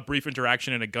like a brief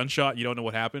interaction and a gunshot, you don't know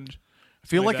what happened. I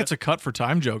feel like like that. it's a cut for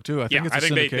time joke too. I think it's a I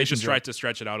think they syndication just joke. tried to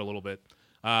stretch it out a little bit.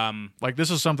 Like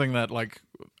this is something that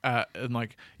and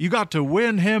like you got to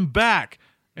win him back,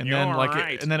 and then You're like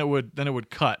right. and then it would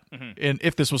cut. And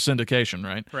if this was syndication,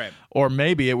 right? Right. Or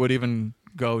maybe it would even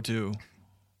go to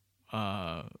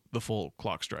the full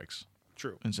clock strikes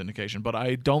True. in syndication. But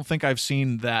I don't think I've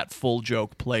seen that full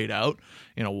joke played out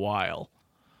in a while.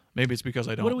 Maybe it's because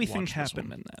I don't. What do we watch think this happened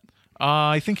one. in that?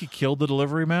 I think he killed the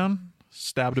delivery man,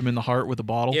 stabbed him in the heart with a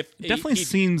bottle. If It definitely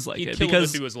seems like he'd it, kill him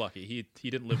because- if he was lucky. He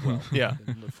didn't live well. Yeah.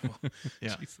 Didn't live well.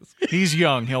 Yeah, he's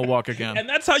young. He'll walk again. And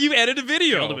that's how you edit a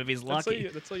video. Killed him if he's That's how lucky.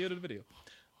 that's how you edit a video.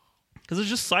 Because there's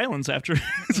just silence after.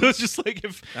 So it's just like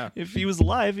if he was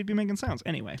alive, he'd be making sounds.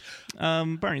 Anyway,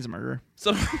 Barney's a murderer.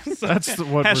 So That's what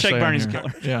we're Hashtag saying Barney's here.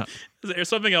 killer. Yeah. there's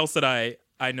something else that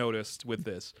I noticed with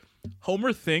this.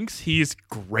 Homer thinks he's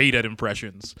great at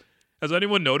impressions. Has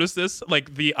anyone noticed this?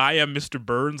 Like the I am Mr.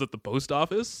 Burns at the post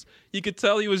office. You could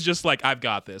tell he was just like, I've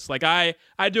got this. Like I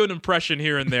do an impression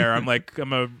here and there. I'm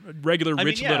a regular I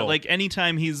Rich mean, yeah, Little. like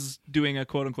anytime he's doing a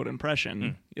quote unquote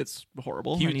impression, it's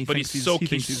horrible. and he but thinks he's he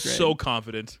thinks he's great. so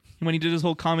confident. When he did his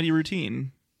whole comedy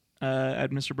routine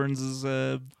at Mr. Burns's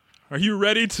Are you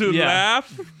ready to Yeah.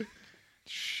 laugh?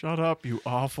 Shut up, you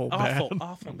awful man.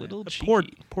 awful. little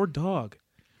Poor dog.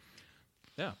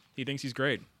 Yeah, he thinks he's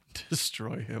great.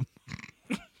 Destroy him.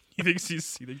 He thinks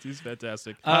he's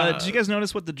fantastic. did you guys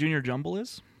notice what the Junior Jumble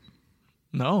is?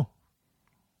 No.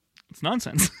 It's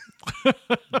nonsense. It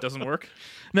doesn't work.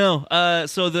 No.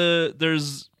 So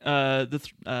there's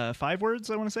 5 words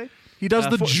I want to say. He does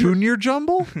the for- junior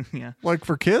jumble? Yeah. Like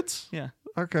for kids? Yeah.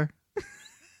 Okay.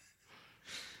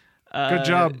 Good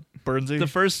job, Burnsy.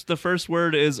 The first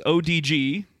word is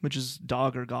ODG, which is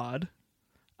dog or god.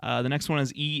 The next one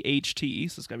is EHT,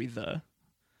 so it's got to be the.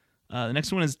 The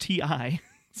next one is TI,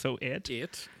 so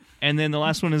it. And then the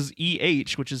last one is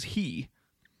EH, which is he.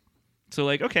 So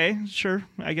like, okay, sure.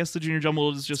 I guess the Junior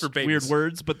Jumble is just for babies. weird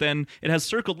words, but then it has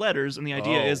circled letters, and the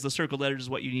idea Oh. is the circled letters is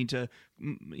what you need to,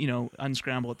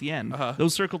 unscramble at the end. Uh-huh.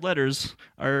 Those circled letters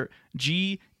are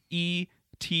GETH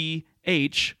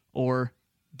or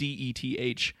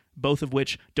DETH, both of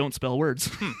which don't spell words.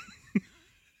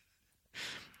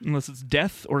 Unless it's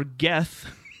death or geth.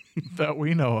 that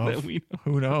we know of. That we know.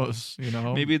 Who knows? You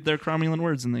know, Maybe they're Cromulent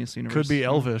words in this universe. could be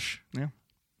Elvish. Yeah.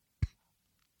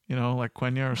 You know, like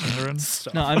Quenya or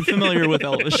Sindarin. No, I'm familiar with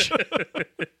Elvish.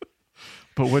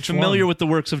 But which Familiar one? with the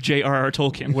works of J.R.R.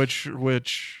 Tolkien.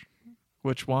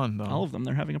 Which one though? All of them.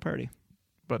 They're having a party.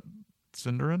 But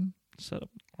Sindarin Set up.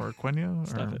 or Quenya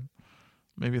Stop or it.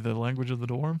 maybe the language of the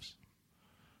dwarves,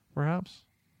 perhaps.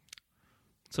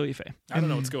 So you Faye. I don't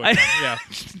know what's going on. Yeah.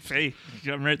 Faye,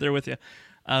 I'm right there with you.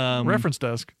 Reference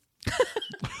desk.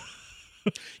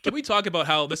 Can we talk about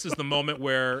how this is the moment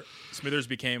where Smithers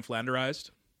became Flanderized?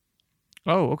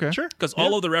 Oh, okay. Sure. Because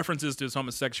all of the references to his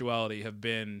homosexuality have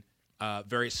been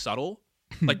very subtle.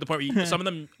 Like the point where some of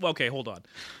them. Well, okay, hold on.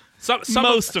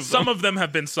 Some of them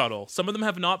have been subtle. Some of them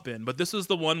have not been. But this is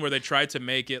the one where they tried to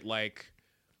make it like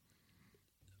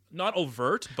not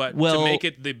overt, but to make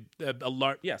it a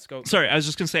large. Yes, go. Sorry, I was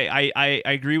just gonna say I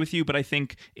agree with you, but I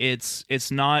think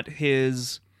it's not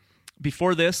his.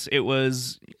 Before this, it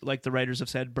was like the writers have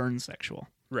said, Burns sexual.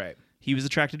 Right. He was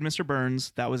attracted to Mr. Burns.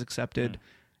 That was accepted.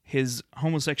 His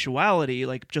homosexuality,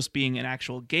 like just being an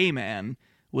actual gay man,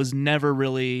 was never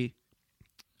really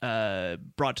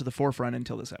brought to the forefront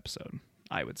until this episode,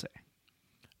 I would say.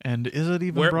 And is it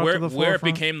even brought to the forefront? Where it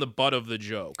became the butt of the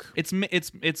joke? It's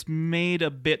made a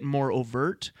bit more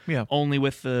overt. Yeah. Only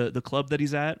with the club that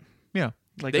he's at. Yeah.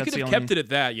 Like They that's could have the kept it at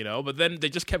that, but then they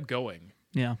just kept going.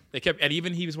 Yeah. They kept, and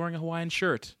even he was wearing a Hawaiian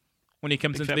shirt when he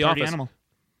comes Big into fat the party office. animal.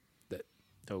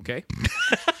 Okay.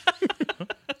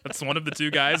 That's one of the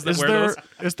two guys that wear those.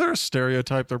 Is there a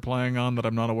stereotype they're playing on that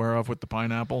I'm not aware of with the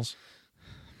pineapples?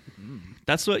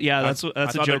 That's what. Yeah, that's a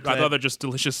joke. I thought they're just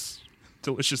delicious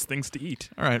things to eat.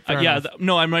 All right. Fair yeah, enough.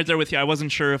 no, I'm right there with you. I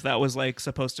wasn't sure if that was like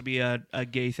supposed to be a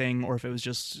gay thing or if it was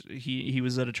just he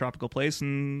was at a tropical place,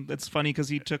 and it's funny because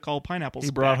he took all pineapples.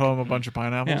 He brought back. home a bunch of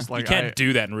pineapples. Yeah. Like You can't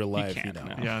do that in real life, can't,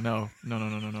 no. Yeah, no.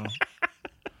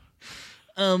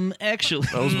 Actually,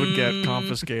 Those would get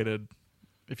confiscated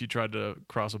if you tried to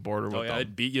cross a border with Oh yeah, them.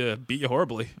 I'd beat you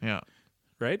horribly, Yeah.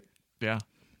 right? Yeah.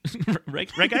 right,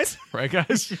 guys. Right,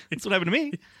 guys? That's what happened to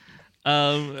me.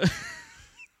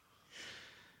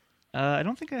 I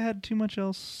don't think I had too much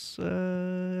else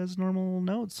as normal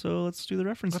notes, so let's do the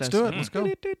reference Let's test. do it. Let's go.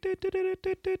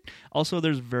 Also,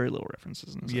 there's very little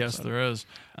references in this Yes, episode. there is.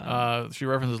 She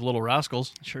references Little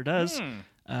Rascals. Sure does.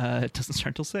 It doesn't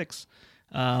start till 6.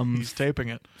 He's taping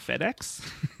it.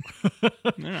 FedEx?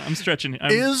 No, I'm stretching.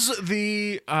 Is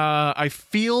the I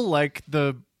feel like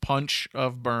the punch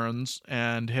of Burns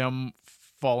and him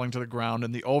falling to the ground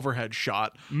and the overhead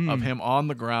shot of him on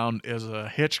the ground is a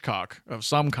Hitchcock of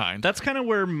some kind. That's kind of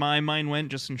where my mind went,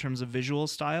 just in terms of visual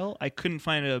style. I couldn't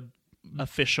find a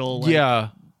official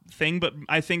thing, but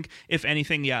I think if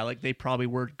anything, like they probably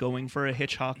were going for a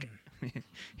Hitchcock-esque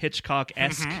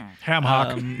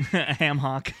Ham-hock.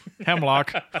 ham-hock.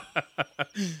 Hemlock.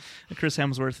 Chris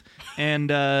Hemsworth. And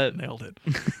Nailed it.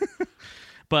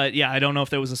 but yeah, I don't know if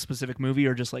there was a specific movie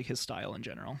or just like his style in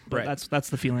general. But Right. that's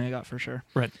the feeling I got for sure.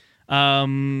 Right.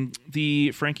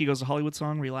 The Frankie Goes to Hollywood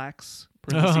song, Relax,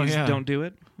 parentheses, yeah. Don't Do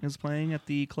It, is playing at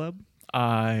the club,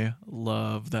 I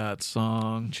love that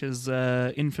song. which is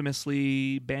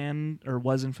infamously banned, or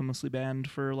was infamously banned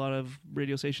for a lot of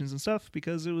radio stations and stuff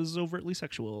because it was overtly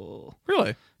sexual.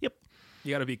 Really? Yep.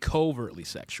 You got to be covertly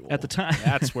sexual At the time.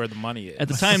 That's where the money is. At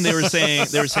the time, they were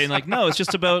saying like, no, it's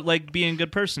just about like being a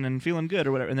good person and feeling good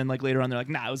or whatever. And then like later on, they're like,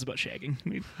 nah, it was about shagging.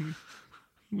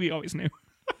 We always knew.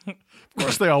 Of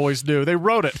course they always do. They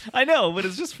wrote it. I know, but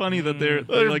it's just funny that they're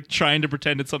like trying to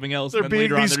pretend it's something else. They're and then being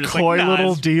later on, these they're just coy like, nah,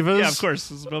 little it's- divas. Yeah, of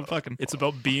course, it's about fucking. It's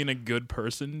about being a good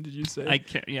person. Did you say? I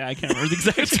can't remember the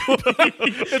exact quote.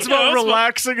 It's about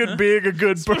relaxing and being a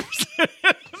good person.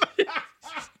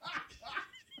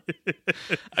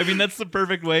 I mean, that's the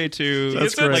perfect way to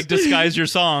That's great. like disguise your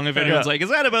song. If anyone's Yeah. like, "Is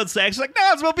that about sex?" Like,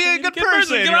 no, it's about being a good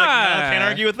person. Good You're like, eye. no, can't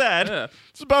argue with that. Yeah.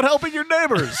 It's about helping your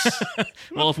neighbors.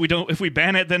 Well, if we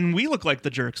ban it, then we look like the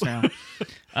jerks now. You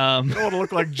don't want to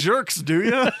look like jerks, do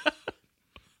you?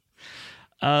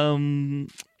 When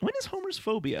is Homer's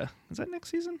Phobia? Is that next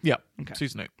season? Yeah. Okay.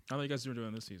 Season 8. How are you guys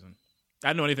doing this season? I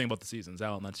don't know anything about the seasons,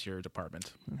 Alan. That's your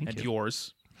department and you.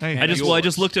 yours. Hey, I just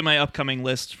yours. looked at my upcoming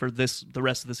list for the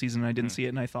rest of the season, and I didn't see it,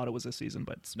 and I thought it was this season,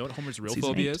 but it's, You know what Homer's real Season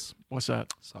phobia 8. is? what's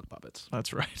that? Sock puppets.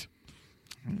 That's right.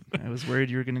 I was worried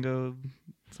you were going to go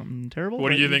something terrible. What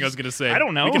do but you think I just- was going to say? I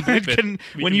don't know. We can beep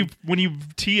it. When you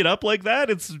tee it up like that,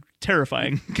 it's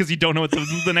terrifying because you don't know what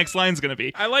the next line's going to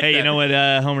be. I like Hey, that. you know what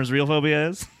Homer's real phobia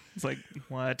is? It's like,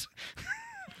 what?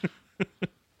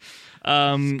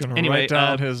 Gonna Anyway, write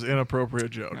down his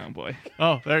inappropriate joke. oh boy.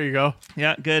 Oh, there you go.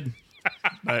 Yeah, good.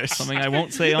 Nice. Something I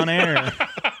won't say on air.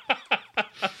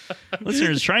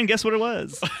 Listeners, try and guess what it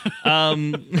was.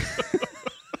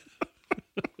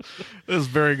 This is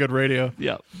very good radio.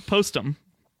 Yeah, post them.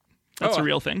 That's Oh, a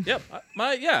real thing. Yep.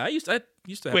 I used to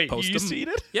have Wait, post you used to eat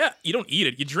it? Yeah, you don't eat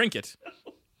it, you drink it.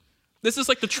 This is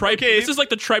like the tripe. Okay. This is like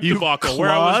the tripe You debacle where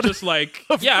I was clod. just like,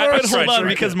 Of yeah, course. I've But tried hold on,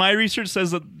 drinking because it. my research says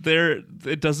that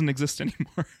it doesn't exist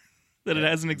anymore. That it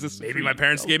hasn't existed. Maybe for my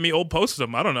parents years. gave me old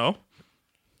post-them. I don't know.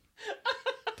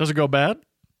 Does it go bad?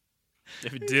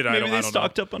 If it did, Maybe I they don't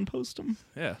stocked know. up on Postum.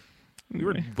 Yeah, we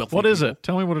were wealthy. What is people. it?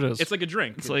 Tell me what it is. It's like a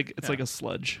drink. It's like a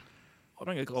sludge. I'm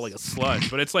not gonna call it like a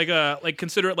sludge, but it's like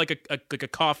consider it like a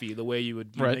coffee, the way you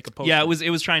would Right. make a post. Yeah, it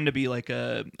was trying to be like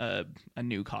a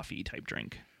new coffee type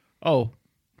drink oh,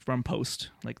 from Post,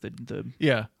 like the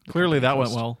yeah. Clearly that went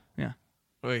Post. well. yeah.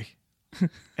 Oy.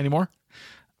 Any more?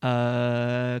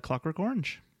 Clockwork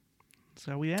Orange. That's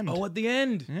how we end. Oh, at the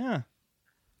end. yeah.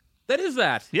 That is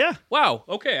that. Yeah. Wow.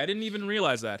 Okay, I didn't even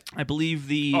realize that. I believe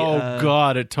the Oh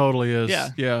God, it totally is. yeah.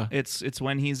 Yeah. It's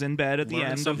when he's in bed at the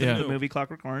Learning end of something the new. movie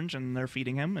Clockwork Orange, and they're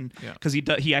feeding him, and Yeah. because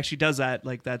he actually does that,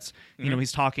 like that's you know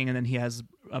he's talking, and then he has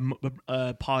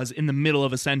a pause in the middle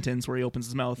of a sentence where he opens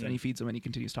his mouth and he feeds him, and he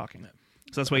continues talking.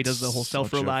 So that's why he does the whole That's such a-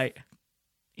 self-reliant.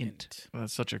 Int.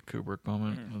 That's such a Kubrick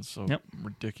moment. That's so Yep.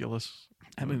 ridiculous.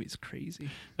 That movie's crazy.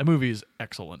 That movie is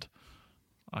excellent.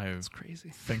 I It's crazy.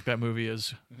 think that movie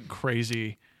is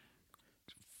crazy,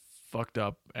 fucked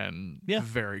up, and Yeah.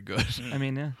 very good. I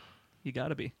mean, yeah, you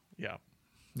gotta be. yeah.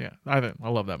 Yeah. I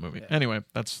love that movie. Anyway,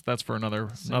 that's for another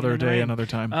Singing day, Rain. another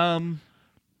time.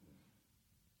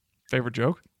 Favorite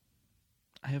joke?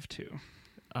 I have two.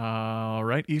 All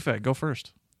right, Aoife, go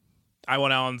first. I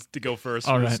want Alan to go first.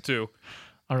 All Yours right. too.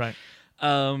 All right.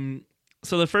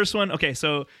 So the first one, okay,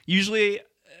 so usually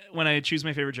when I choose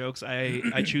my favorite jokes,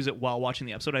 I choose it while watching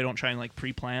the episode. I don't try and like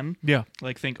pre-plan, Yeah.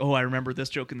 like think, oh, I remember this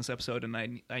joke in this episode, and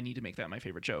I need to make that my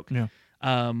favorite joke. Yeah.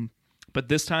 But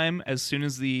this time, as soon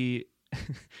as the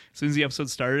episode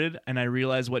started and I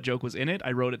realized what joke was in it,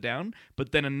 I wrote it down.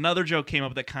 But then another joke came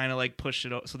up that kind of like pushed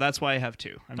it. So that's why I have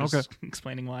two. I'm just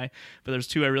explaining why. But there's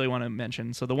two I really want to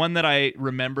mention. So the one that I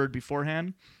remembered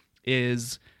beforehand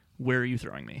is "Where are you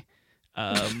throwing me?"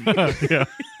 Yeah.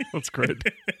 That's great.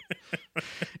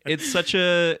 It's such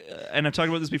a, and I've talked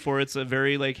about this before. It's a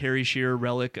very like Harry Shearer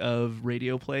relic of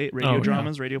radio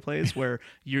dramas, radio plays, where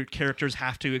your characters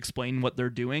have to explain what they're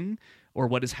doing or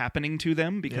what is happening to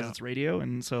them because it's radio,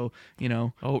 and so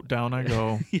Oh, down I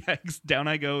go. yeah, Down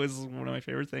I Go is one of my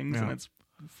favorite things, Yeah. and it's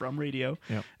from radio.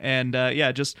 Yep. And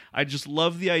I just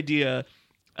love the idea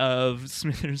of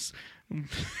Smithers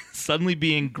suddenly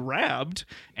being grabbed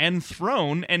and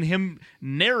thrown, and him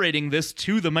narrating this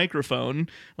to the microphone,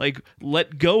 like,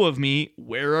 "Let go of me!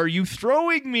 Where are you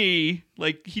throwing me?"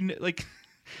 Like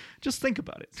just think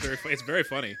about it. It's very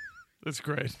funny. That's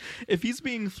great. If he's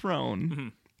being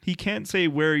thrown, he can't say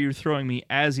 "Where are you throwing me?"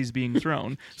 as he's being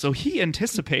thrown. So he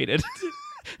anticipated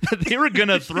that they were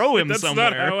gonna throw him That's somewhere.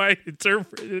 not how I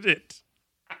interpreted it.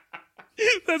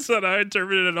 That's not how I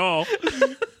interpreted it at all.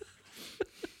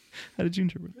 How did you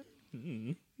interpret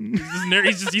it?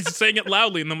 He's just saying it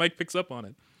loudly, and the mic picks up on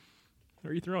it.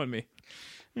 Where are you throwing me?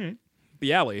 Alright.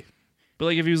 The alley. But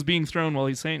like if he was being thrown while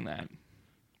he's saying that,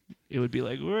 it would be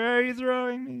like, "Where are you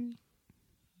throwing me?"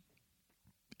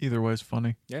 Either way is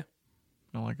funny. Yeah.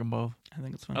 I like them both. I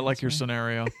think it's fun. I like your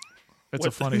scenario. It's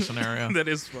a funny scenario. That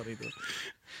is funny though.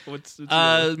 What's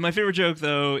My favorite joke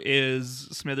though is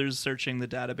Smithers searching the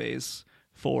database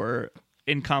for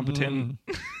incompetent.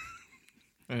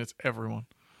 And it's everyone.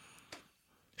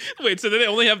 Wait, so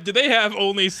do they have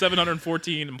only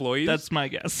 714 employees? That's my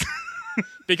guess.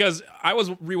 Because I was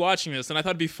rewatching this and I thought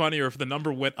it'd be funnier if the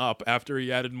number went up after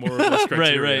he added more or less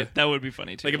criteria. right. That would be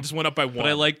funny too. Like if it just went up by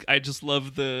one. But I just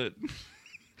love the.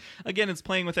 Again, it's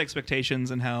playing with expectations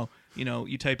and how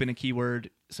you type in a keyword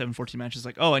 714 matches,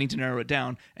 like, oh, I need to narrow it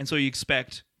down, and so you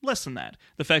expect less than that.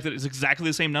 The fact that it's exactly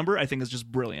the same number, I think, is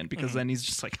just brilliant because then he's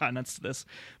just like, nuts to this.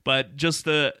 But just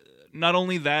not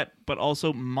only that, but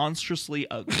also monstrously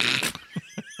ugly.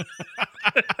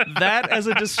 That as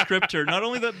a descriptor, not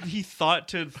only that he thought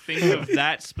to think of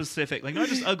that specific, like not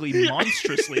just ugly,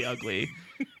 monstrously ugly,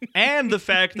 and the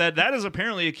fact that is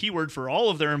apparently a keyword for all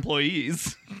of their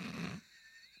employees.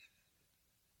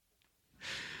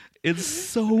 It's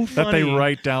so funny. That they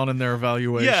write down in their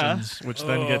evaluations, which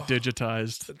then get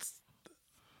digitized.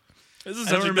 This is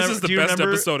I don't the remember- do you best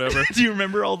remember- episode ever. Do you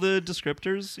remember all the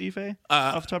descriptors, Ife,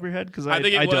 off the top of your head? Because I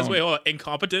think it was don't. hold on,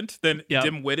 incompetent, then Yeah.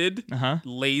 dim-witted,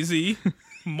 lazy,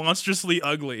 monstrously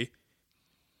ugly.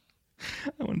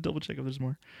 I want to double check if there's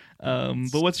more.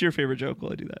 But what's your favorite joke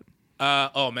while I do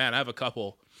that? Oh man, I have a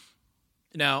couple.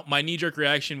 Now, my knee-jerk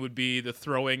reaction would be the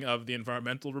throwing of the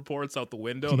environmental reports out the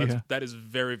window. That is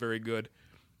very, very good.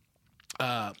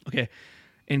 Okay.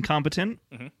 Incompetent,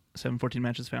 714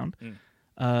 matches found.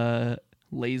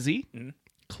 Lazy,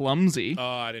 clumsy, Oh,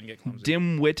 I didn't get clumsy.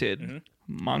 dim-witted,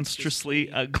 monstrously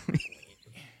ugly.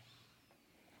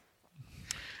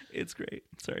 It's great.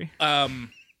 Sorry. Man,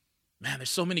 there's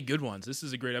so many good ones. This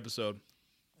is a great episode.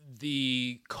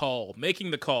 Making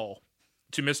the call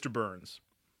to Mr. Burns,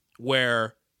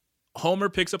 where Homer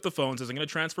picks up the phone, says, "I'm going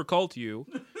to transfer call to you,"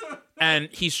 and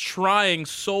he's trying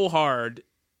so hard,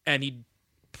 and he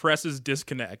presses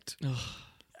disconnect,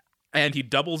 and he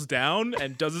doubles down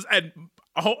and does this, and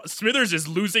Smithers is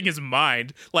losing his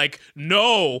mind. Like,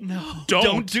 no,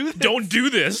 don't do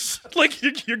this. Like,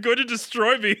 you're going to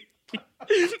destroy me.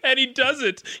 And he does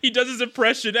it. He does his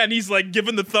impression, and he's like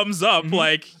giving the thumbs up.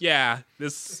 Like, yeah,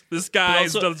 this guy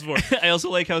does more. I also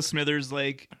like how Smithers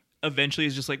like eventually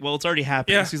is just like, well, it's already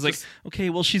happened. Yeah, so he's like, okay,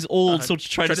 well, she's old, so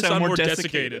try to sound more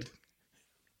desiccated.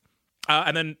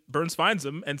 And then Burns finds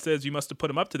him and says, "You must have put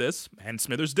him up to this," and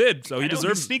Smithers did. So he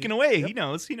deserves he's sneaking away. Yep.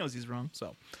 He knows he's wrong.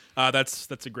 So that's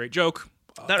a great joke.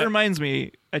 That reminds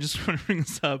me, I just want to bring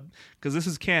this up because this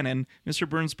is canon. Mr.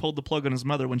 Burns pulled the plug on his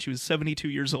mother when she was 72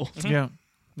 years old. Yeah.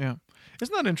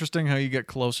 Isn't that interesting how you get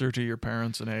closer to your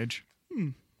parents in age?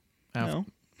 No.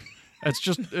 It's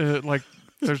just like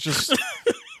there's just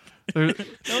No,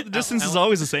 the distance is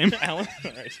always the same. Alan,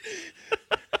 all right.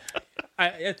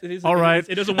 All right.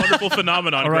 It is a wonderful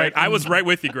phenomenon, All Greg. right. I was right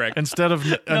with you, Greg. instead of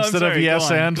sorry, yes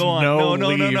go on, and go on. no, No.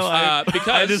 leave.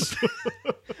 Because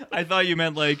I thought you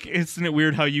meant like, isn't it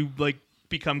weird how you like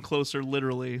become closer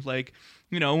literally? Like,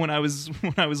 you know, when I was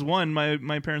one,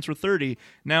 my parents were 30.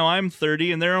 Now I'm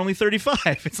 30 and they're only 35.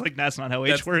 It's like that's not how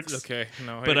age works. Okay,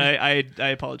 no. But I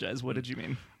apologize. What did you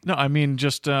mean? No, I mean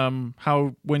just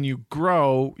how when you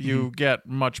grow, you get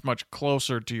much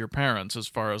closer to your parents as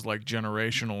far as like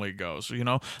generationally goes. You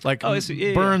know, like I see.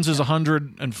 Yeah, Burns is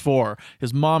 104,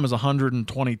 his mom is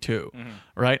 122,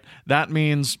 right? That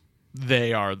means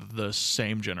they are the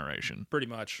same generation. pretty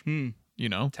much You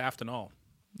know, Taft and all.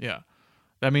 yeah.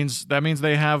 That means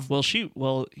they have. He's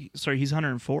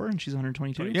 104 and she's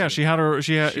 122. Yeah, she had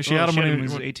him when he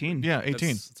was 18. Yeah, 18.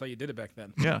 That's how you did it back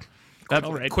then. Yeah. That,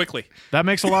 All right. Quickly. that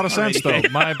makes a lot of sense though.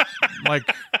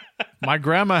 My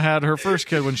grandma had her first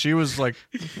kid when she was like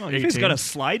 18. You guys got a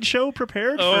slideshow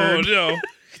prepared? Oh for... no!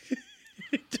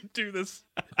 To do this.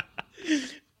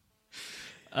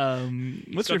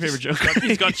 What's your favorite joke?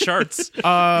 He's got charts.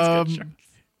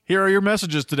 Here are your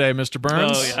messages today, Mr.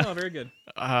 Burns. Oh, yeah. Oh, very good.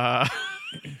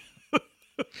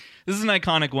 This is an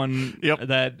iconic one. Yep.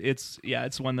 That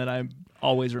it's one that I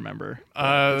always remember.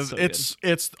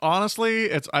 It's honestly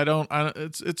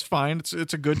it's fine.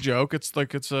 It's a good joke. It's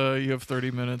like you have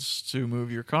 30 minutes to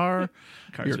move your car.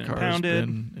 Your car's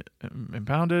been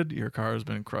impounded. Your car has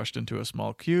been crushed into a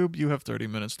small cube. You have 30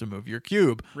 minutes to move your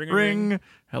cube. Ring.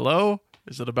 Hello?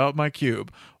 Is it about my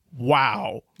cube?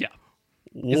 Wow. Yeah.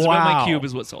 It's about my cube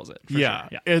is what sells it. For Yeah.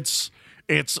 sure.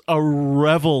 It's a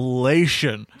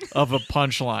revelation of a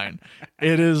punchline.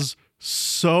 It is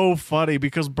so funny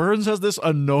because Burns has this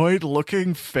annoyed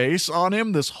looking face on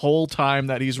him this whole time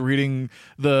that he's reading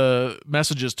the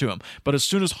messages to him. But as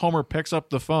soon as Homer picks up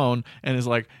the phone and is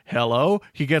like, "Hello,"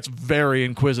 he gets very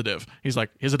inquisitive. He's like,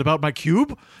 "Is it about my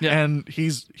cube?" Yeah. And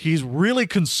he's really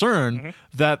concerned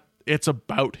that it's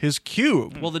about his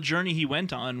cube. Well, the journey he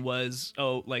went on was,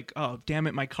 oh, damn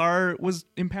it, my car was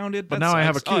impounded. But now I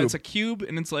have a cube. Oh, it's a cube,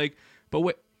 and it's like, but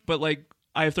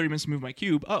I have 30 minutes to move my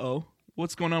cube. Uh-oh,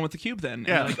 what's going on with the cube then?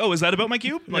 Yeah. And like, oh, is that about my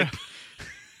cube? Like,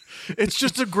 It's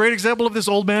just a great example of this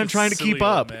old man trying to Silly keep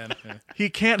old up. man. Yeah. He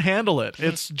can't handle it.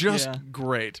 It's just Yeah.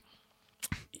 great.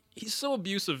 He's so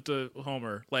abusive to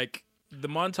Homer. Like the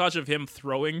montage of him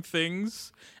throwing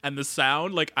things and the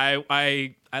sound. Like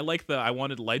I like the I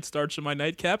wanted light starch in my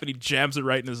nightcap, and he jams it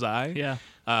right in his eye. yeah.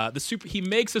 He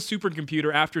makes a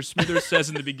supercomputer after Smithers says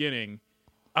in the beginning.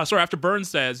 After Burns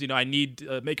says, I need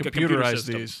make a computer Computerize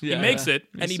system. these. He Yeah. makes it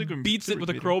Yeah. and he Super- beats it with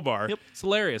a supercomputer. crowbar. Yep. It's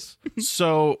hilarious.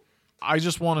 So I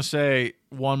just want to say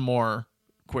one more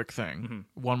quick thing,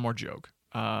 one more joke.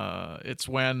 It's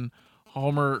when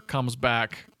Homer comes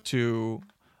back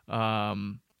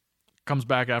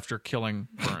after killing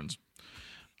Burns,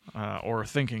 or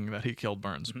thinking that he killed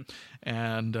Burns,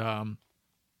 and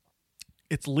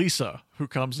it's Lisa who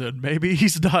comes in. Maybe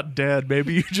he's not dead.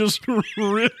 Maybe you just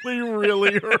really,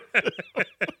 really hurt him.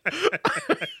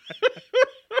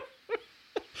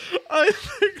 I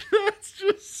think that's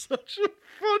just such a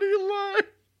funny line.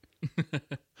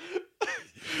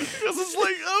 Because it's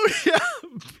like, oh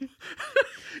yeah,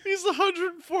 he's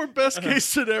 104. Best case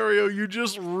scenario, you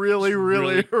just really,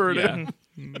 really hurt him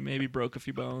Maybe broke a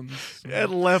few bones.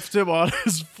 and left him on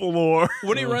his floor.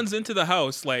 When he runs into the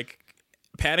house, like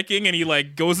panicking, and he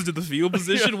like goes into the fetal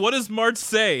position, what does Marge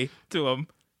say to him?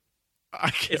 I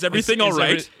can't- Is everything all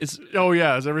right? Oh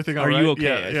yeah, is everything all Are right? you okay,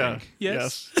 Yeah, I yeah, think.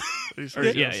 Yes. He Or-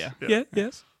 says yeah, yes. yeah.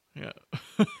 Yes.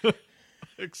 Yeah.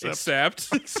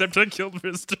 Except I killed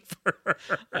Christopher.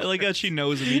 I like how she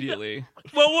knows immediately.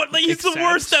 Well, what, like, he's the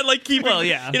worst at like keeping. Well,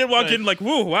 yeah, he didn't walk but- in like,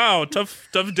 "Whoa, wow, tough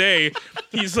day."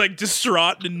 He's like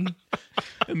distraught and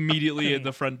Immediately at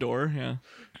the front door. Yeah.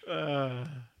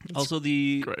 Also,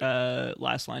 the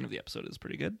last line of the episode is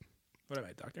pretty good. what am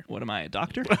I, doctor? What am I, a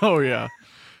doctor? Oh yeah,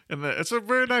 and it's a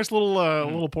very nice little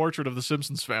little portrait of the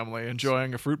Simpsons family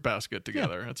enjoying a fruit basket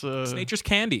together. It's It's nature's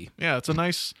candy. yeah, it's a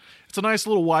nice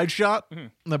little wide shot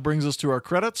that brings us to our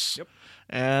credits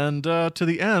and to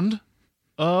the end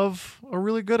of a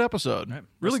really good episode.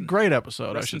 Really Listen, great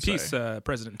episode, I Rest in should peace, say.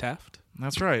 President Taft.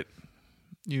 That's right.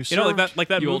 You You know, served- like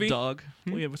that You old movie. dog.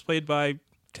 It was played by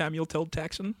Samuel L.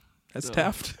 Jackson as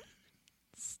Taft.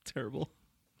 It's terrible.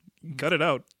 Cut it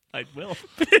out. I will.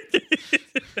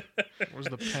 Where's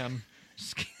the pen?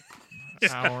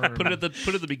 Put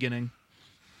it at the beginning.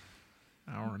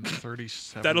 Hour and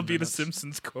 37 That'll be the minutes.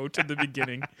 Simpsons quote in the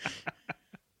beginning.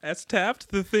 As Taft,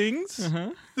 the things,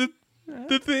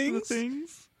 the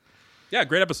things. Yeah,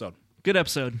 great episode. Good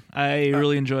episode. I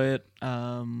really enjoy it.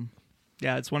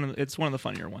 Yeah, it's one of the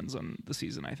funnier ones on the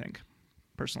season, I think,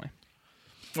 personally.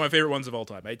 One of my favorite ones of all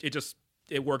time.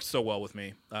 It works so well with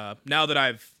me. Now that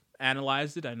I've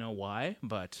analyzed it, I know why.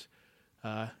 But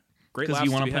great Because laughs you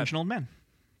to want be to had. punch an old man.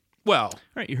 Well, All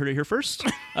right, you heard it here first.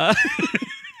 what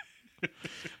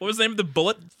was the name of the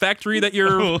bullet factory that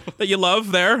you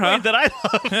love there? Huh? That I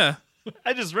love. Yeah,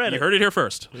 I just read you it. heard it here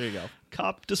first. There you go.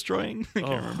 Cop destroying. I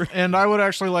can't remember. And I would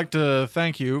actually like to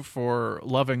thank you for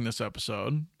loving this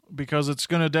episode because it's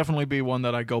going to definitely be one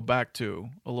that I go back to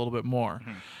a little bit more.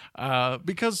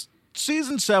 Because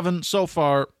season 7 so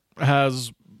far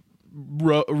has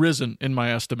risen in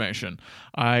my estimation.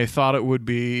 I thought it would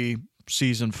be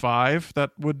season 5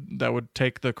 that would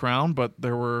take the crown, but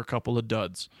there were a couple of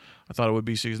duds. I thought it would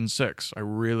be season 6. I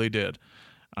really did.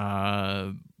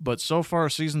 But so far,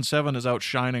 season 7 is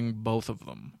outshining both of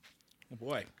them. Oh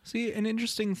boy. See, an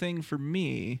interesting thing for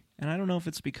me, and I don't know if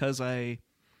it's because I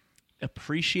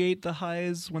appreciate the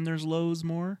highs when there's lows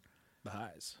more, The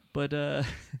highs. but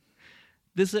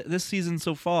this season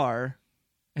so far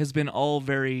has been all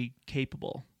very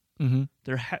capable. Mm-hmm.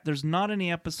 There's not any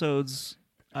episodes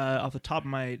off the top of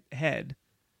my head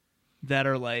that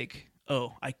are like,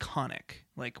 oh, iconic,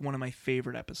 like one of my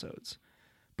favorite episodes.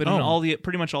 But in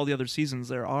pretty much all the other seasons,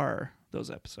 there are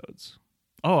those episodes.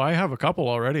 Oh, I have a couple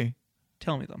already.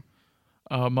 Tell me them.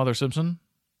 Mother Simpson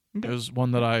Okay. is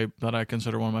one that I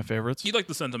consider one of my favorites. You like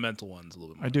the sentimental ones a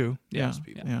little bit more. I do. Yeah. Most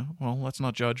people. Yeah. Well, let's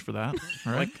not judge for that.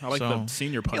 All right. I like the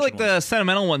senior punch. You like the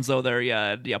sentimental ones though? There,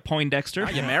 yeah, Poindexter.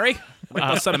 You marry? Like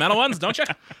those sentimental ones, don't you?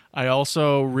 I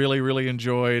also really, really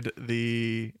enjoyed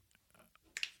the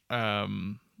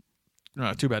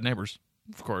Two Bad Neighbors,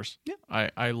 of course. Yeah.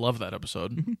 I love that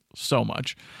episode so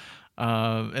much.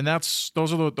 And those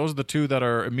are the two that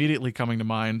are immediately coming to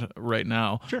mind right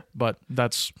now. Sure. But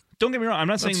that's Don't get me wrong. I'm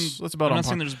not saying that's about I'm on not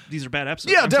saying par. these are bad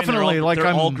episodes. yeah, I'm saying definitely. they're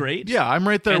I'm all great. Yeah, I'm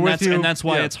right there and with that's, you. and that's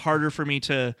why Yeah. it's harder for me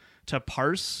to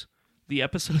parse the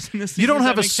episodes in this season. You don't if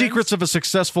have that a makes secrets sense. of a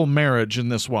successful marriage in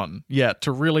this one yet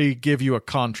to really give you a That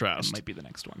contrast. might be the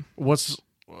next one. What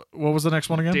was the next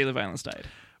one again? Daily Violence Died.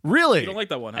 Really? You don't like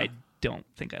that one, huh? I don't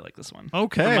think I like this one.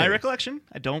 Okay. From my recollection,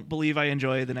 I don't believe I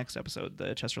enjoy the next episode,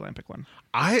 the Chester Lampick one.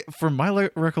 From my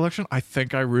recollection, I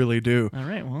think I really do. All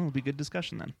right, well, it'll be good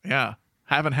discussion then. Yeah.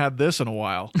 Haven't had this in a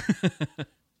while.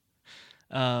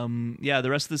 Yeah, the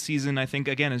rest of the season, I think,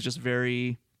 again, is just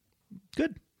very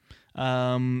good.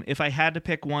 If I had to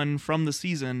pick one from the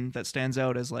season that stands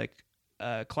out as like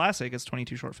a classic, it's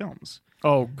 22 Short Films.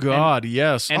 Oh God,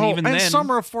 yes. and oh, even and then-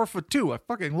 Summer of 4'2". I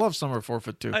fucking love Summer of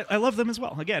 4'2". I love them as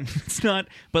well. Again, it's not,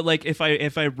 but like if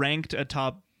I ranked a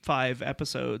top 5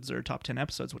 episodes or top 10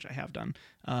 episodes, which I have done,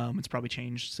 it's probably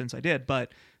changed since I did,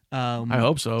 but I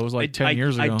hope so. It was like 10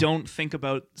 years ago. I don't think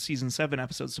about season 7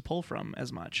 episodes to pull from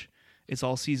as much. It's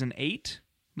all season 8,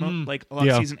 like a lot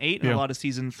Yeah. of season 8 and Yeah. a lot of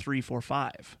season 3, 4,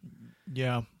 5.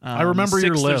 Yeah. I remember 6,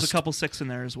 your list. There's a couple 6 in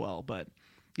there as well, but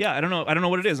yeah, I don't know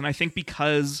what it is, and I think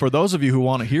because For those of you who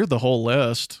want to hear the whole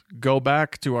list, go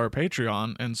back to our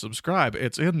Patreon and subscribe.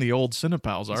 It's in the old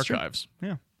Cinepals true. archives.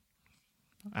 yeah,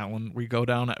 Alan, we go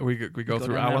down. We go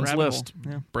through down that Alan's rabbit list,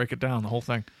 hole. Yeah. break it down, the whole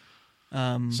thing.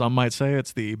 Some might say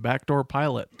it's the backdoor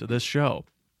pilot to this show.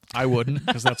 I wouldn't,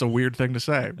 because that's a weird thing to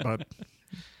say. But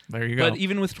there you go. but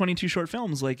even with 22 Short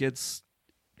Films, like there's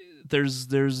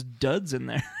duds in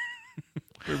there.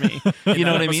 For me, you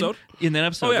know what I mean? episode? In that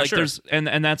episode, Oh, yeah, like sure. there's,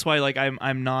 and that's why like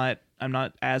I'm not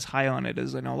as high on it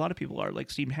as I know a lot of people are. Like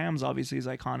Steamed Hams obviously is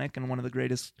iconic and one of the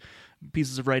greatest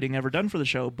pieces of writing ever done for the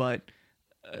show, but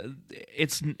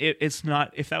it's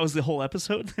not. If that was the whole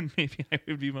episode, then maybe I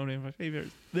would be one of my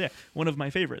favorites. Yeah, one of my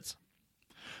favorites.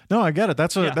 No, I get it.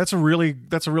 That's a really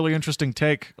interesting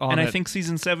take on it. And I think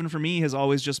season 7 for me has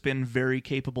always just been very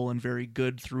capable and very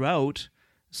good throughout.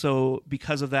 So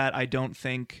because of that, I don't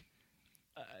think,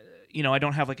 I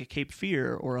don't have like a Cape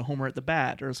Fear or a Homer at the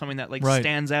Bat or something that like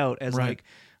stands out as like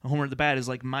a Homer at the Bat is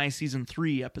like my season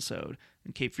 3 episode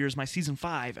and Cape Fear is my season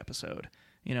 5 episode.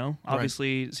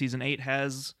 Obviously season 8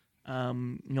 has You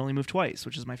Only Move Twice,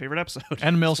 which is my favorite episode.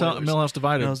 And Millhouse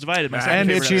Divided. Millhouse Divided. And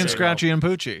Itchy and Scratchy and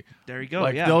Poochie. There you go.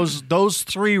 Like yeah. those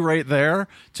three right there,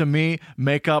 to me,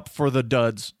 make up for the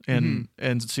duds in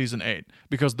season 8.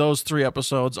 Because those 3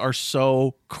 episodes are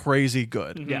so crazy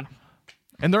good. Mm-hmm. Yeah.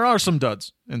 And there are some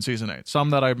duds in season 8. Some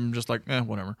that I'm just like,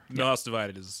 whatever. Millhouse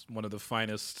Divided is one of the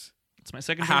finest It's my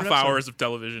second half favorite episode. hours of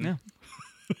television.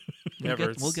 Yeah.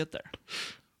 We'll get there.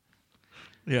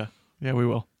 Yeah. Yeah, we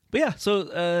will. But yeah,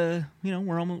 so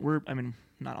we're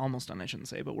not almost done, I shouldn't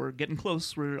say, but we're getting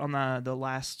close. We're on the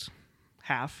last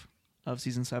half of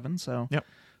season 7, so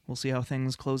we'll see how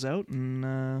things close out, and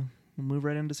we'll move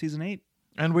right into season 8.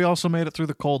 And we also made it through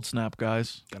the cold snap,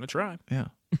 guys. Gonna try. Yeah.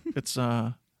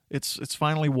 It's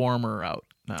finally warmer out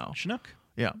now. Chinook.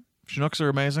 Yeah. Chinooks are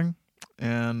amazing,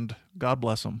 and God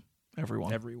bless them,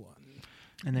 everyone.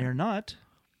 And they are not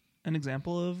an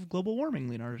example of global warming,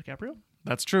 Leonardo DiCaprio.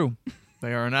 That's true.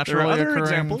 They are a There are naturally other occurring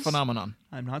examples. phenomenon.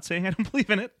 I'm not saying I don't believe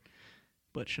in it,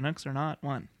 but Chinooks are not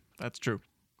one. That's true.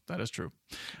 That is true.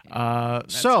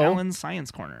 That's So, Alan's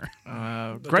Science Corner.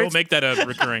 Don't make that a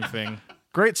recurring thing.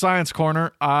 great science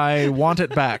corner. I want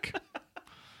it back.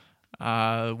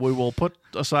 We will put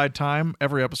aside time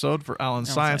every episode for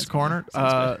Alan's Science Corner.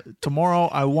 Tomorrow,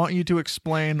 I want you to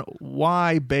explain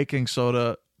why baking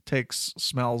soda takes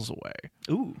smells away.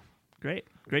 Ooh, great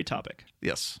topic.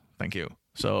 Yes, thank you.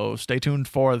 So stay tuned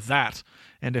for that.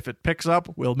 And if it picks up,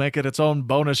 we'll make it its own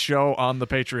bonus show on the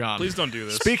Patreon. Please don't do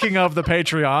this. Speaking of the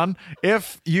Patreon,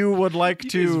 if you would like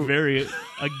He's to... very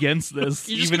against this,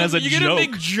 You're just even as a you're joke. gonna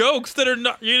make jokes that are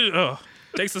not.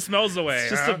 Takes the smells away.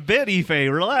 It's just a bit, Ife.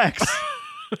 Relax.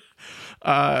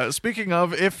 Speaking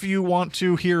of, if you want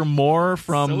to hear more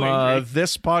from So angry.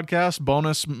 this podcast,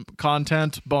 bonus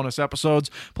content, bonus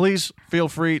episodes, please feel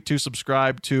free to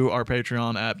subscribe to our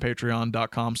Patreon at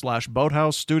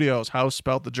patreon.com/Boathouse Studios, house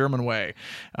spelt the German way.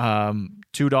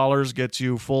 $2 gets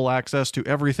you full access to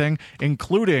everything,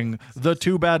 including the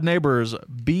Two Bad Neighbors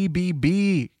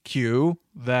BBBQ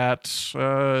that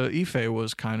Ife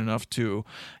was kind enough to,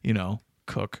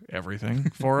 cook everything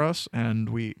for us, and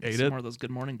we ate Some it. more of those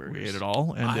Good Morning burgers. We ate it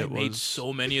all, and I it made was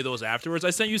so many of those afterwards. I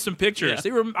sent you some pictures. Yeah.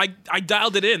 They were. I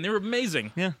dialed it in. They were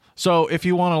amazing. Yeah. So if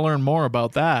you want to learn more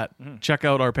about that, check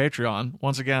out our Patreon.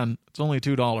 Once again, it's only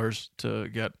 $2 to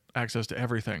get access to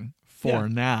everything for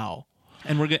now.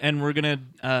 And we're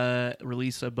gonna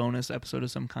release a bonus episode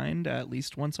of some kind at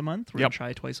least once a month. We're gonna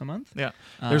try twice a month. Yeah.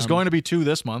 There's going to be 2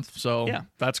 this month, so Yeah.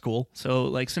 that's cool. So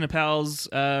like Cinepals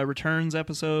returns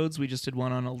episodes. We just did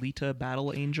one on Alita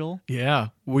Battle Angel. Yeah.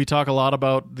 We talk a lot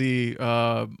about the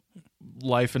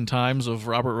life and times of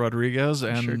Robert Rodriguez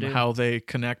and sure do. how they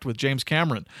connect with James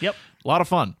Cameron. Yep. A lot of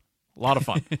fun.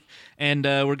 And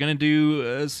we're gonna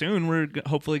do soon. We're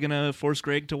hopefully gonna force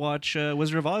Greg to watch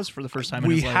Wizard of Oz for the first time in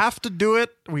We his life. have to do it.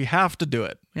 We have to do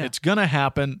it. Yeah. It's going to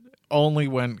happen only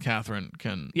when Catherine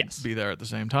can Yes. be there at the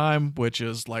same time, which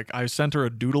is like I sent her a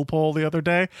doodle poll the other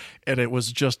day, and it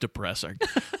was just depressing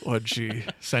when she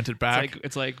sent it back.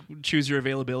 It's like choose your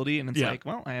availability, and it's Yeah. like,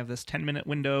 well, I have this 10-minute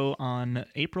window on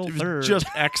April 3rd. Just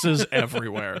X's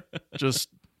everywhere. Just,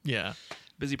 yeah.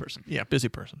 busy person. Yeah, busy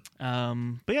person.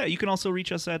 But yeah, you can also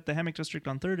reach us at the Hammock District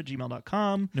on 3rd at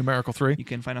gmail.com. Numerical 3. You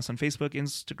can find us on Facebook,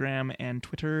 Instagram, and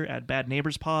Twitter at Bad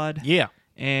Neighbors Pod. Yeah.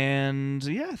 And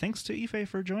yeah, thanks to Ife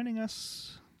for joining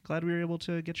us. Glad we were able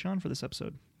to get you on for this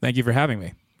episode. Thank you for having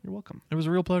me. You're welcome. It was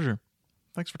a real pleasure.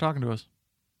 Thanks for talking to us.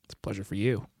 It's a pleasure for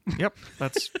you. Yep.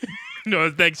 That's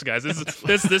No, thanks, guys. This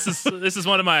is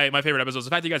one of my favorite episodes. The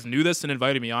fact that you guys knew this and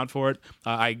invited me on for it,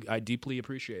 I deeply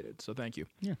appreciate it. So thank you.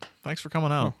 Yeah. thanks for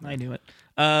coming out. I knew it.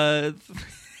 I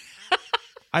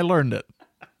learned it.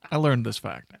 I learned this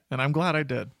fact, and I'm glad I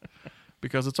did.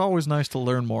 Because it's always nice to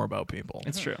learn more about people.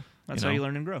 It's true. That's You how know. you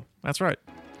learn and grow. That's right.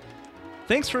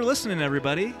 Thanks for listening,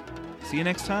 everybody. See you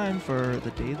next time for The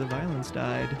Day the Violence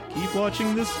Died. Keep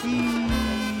watching the ski.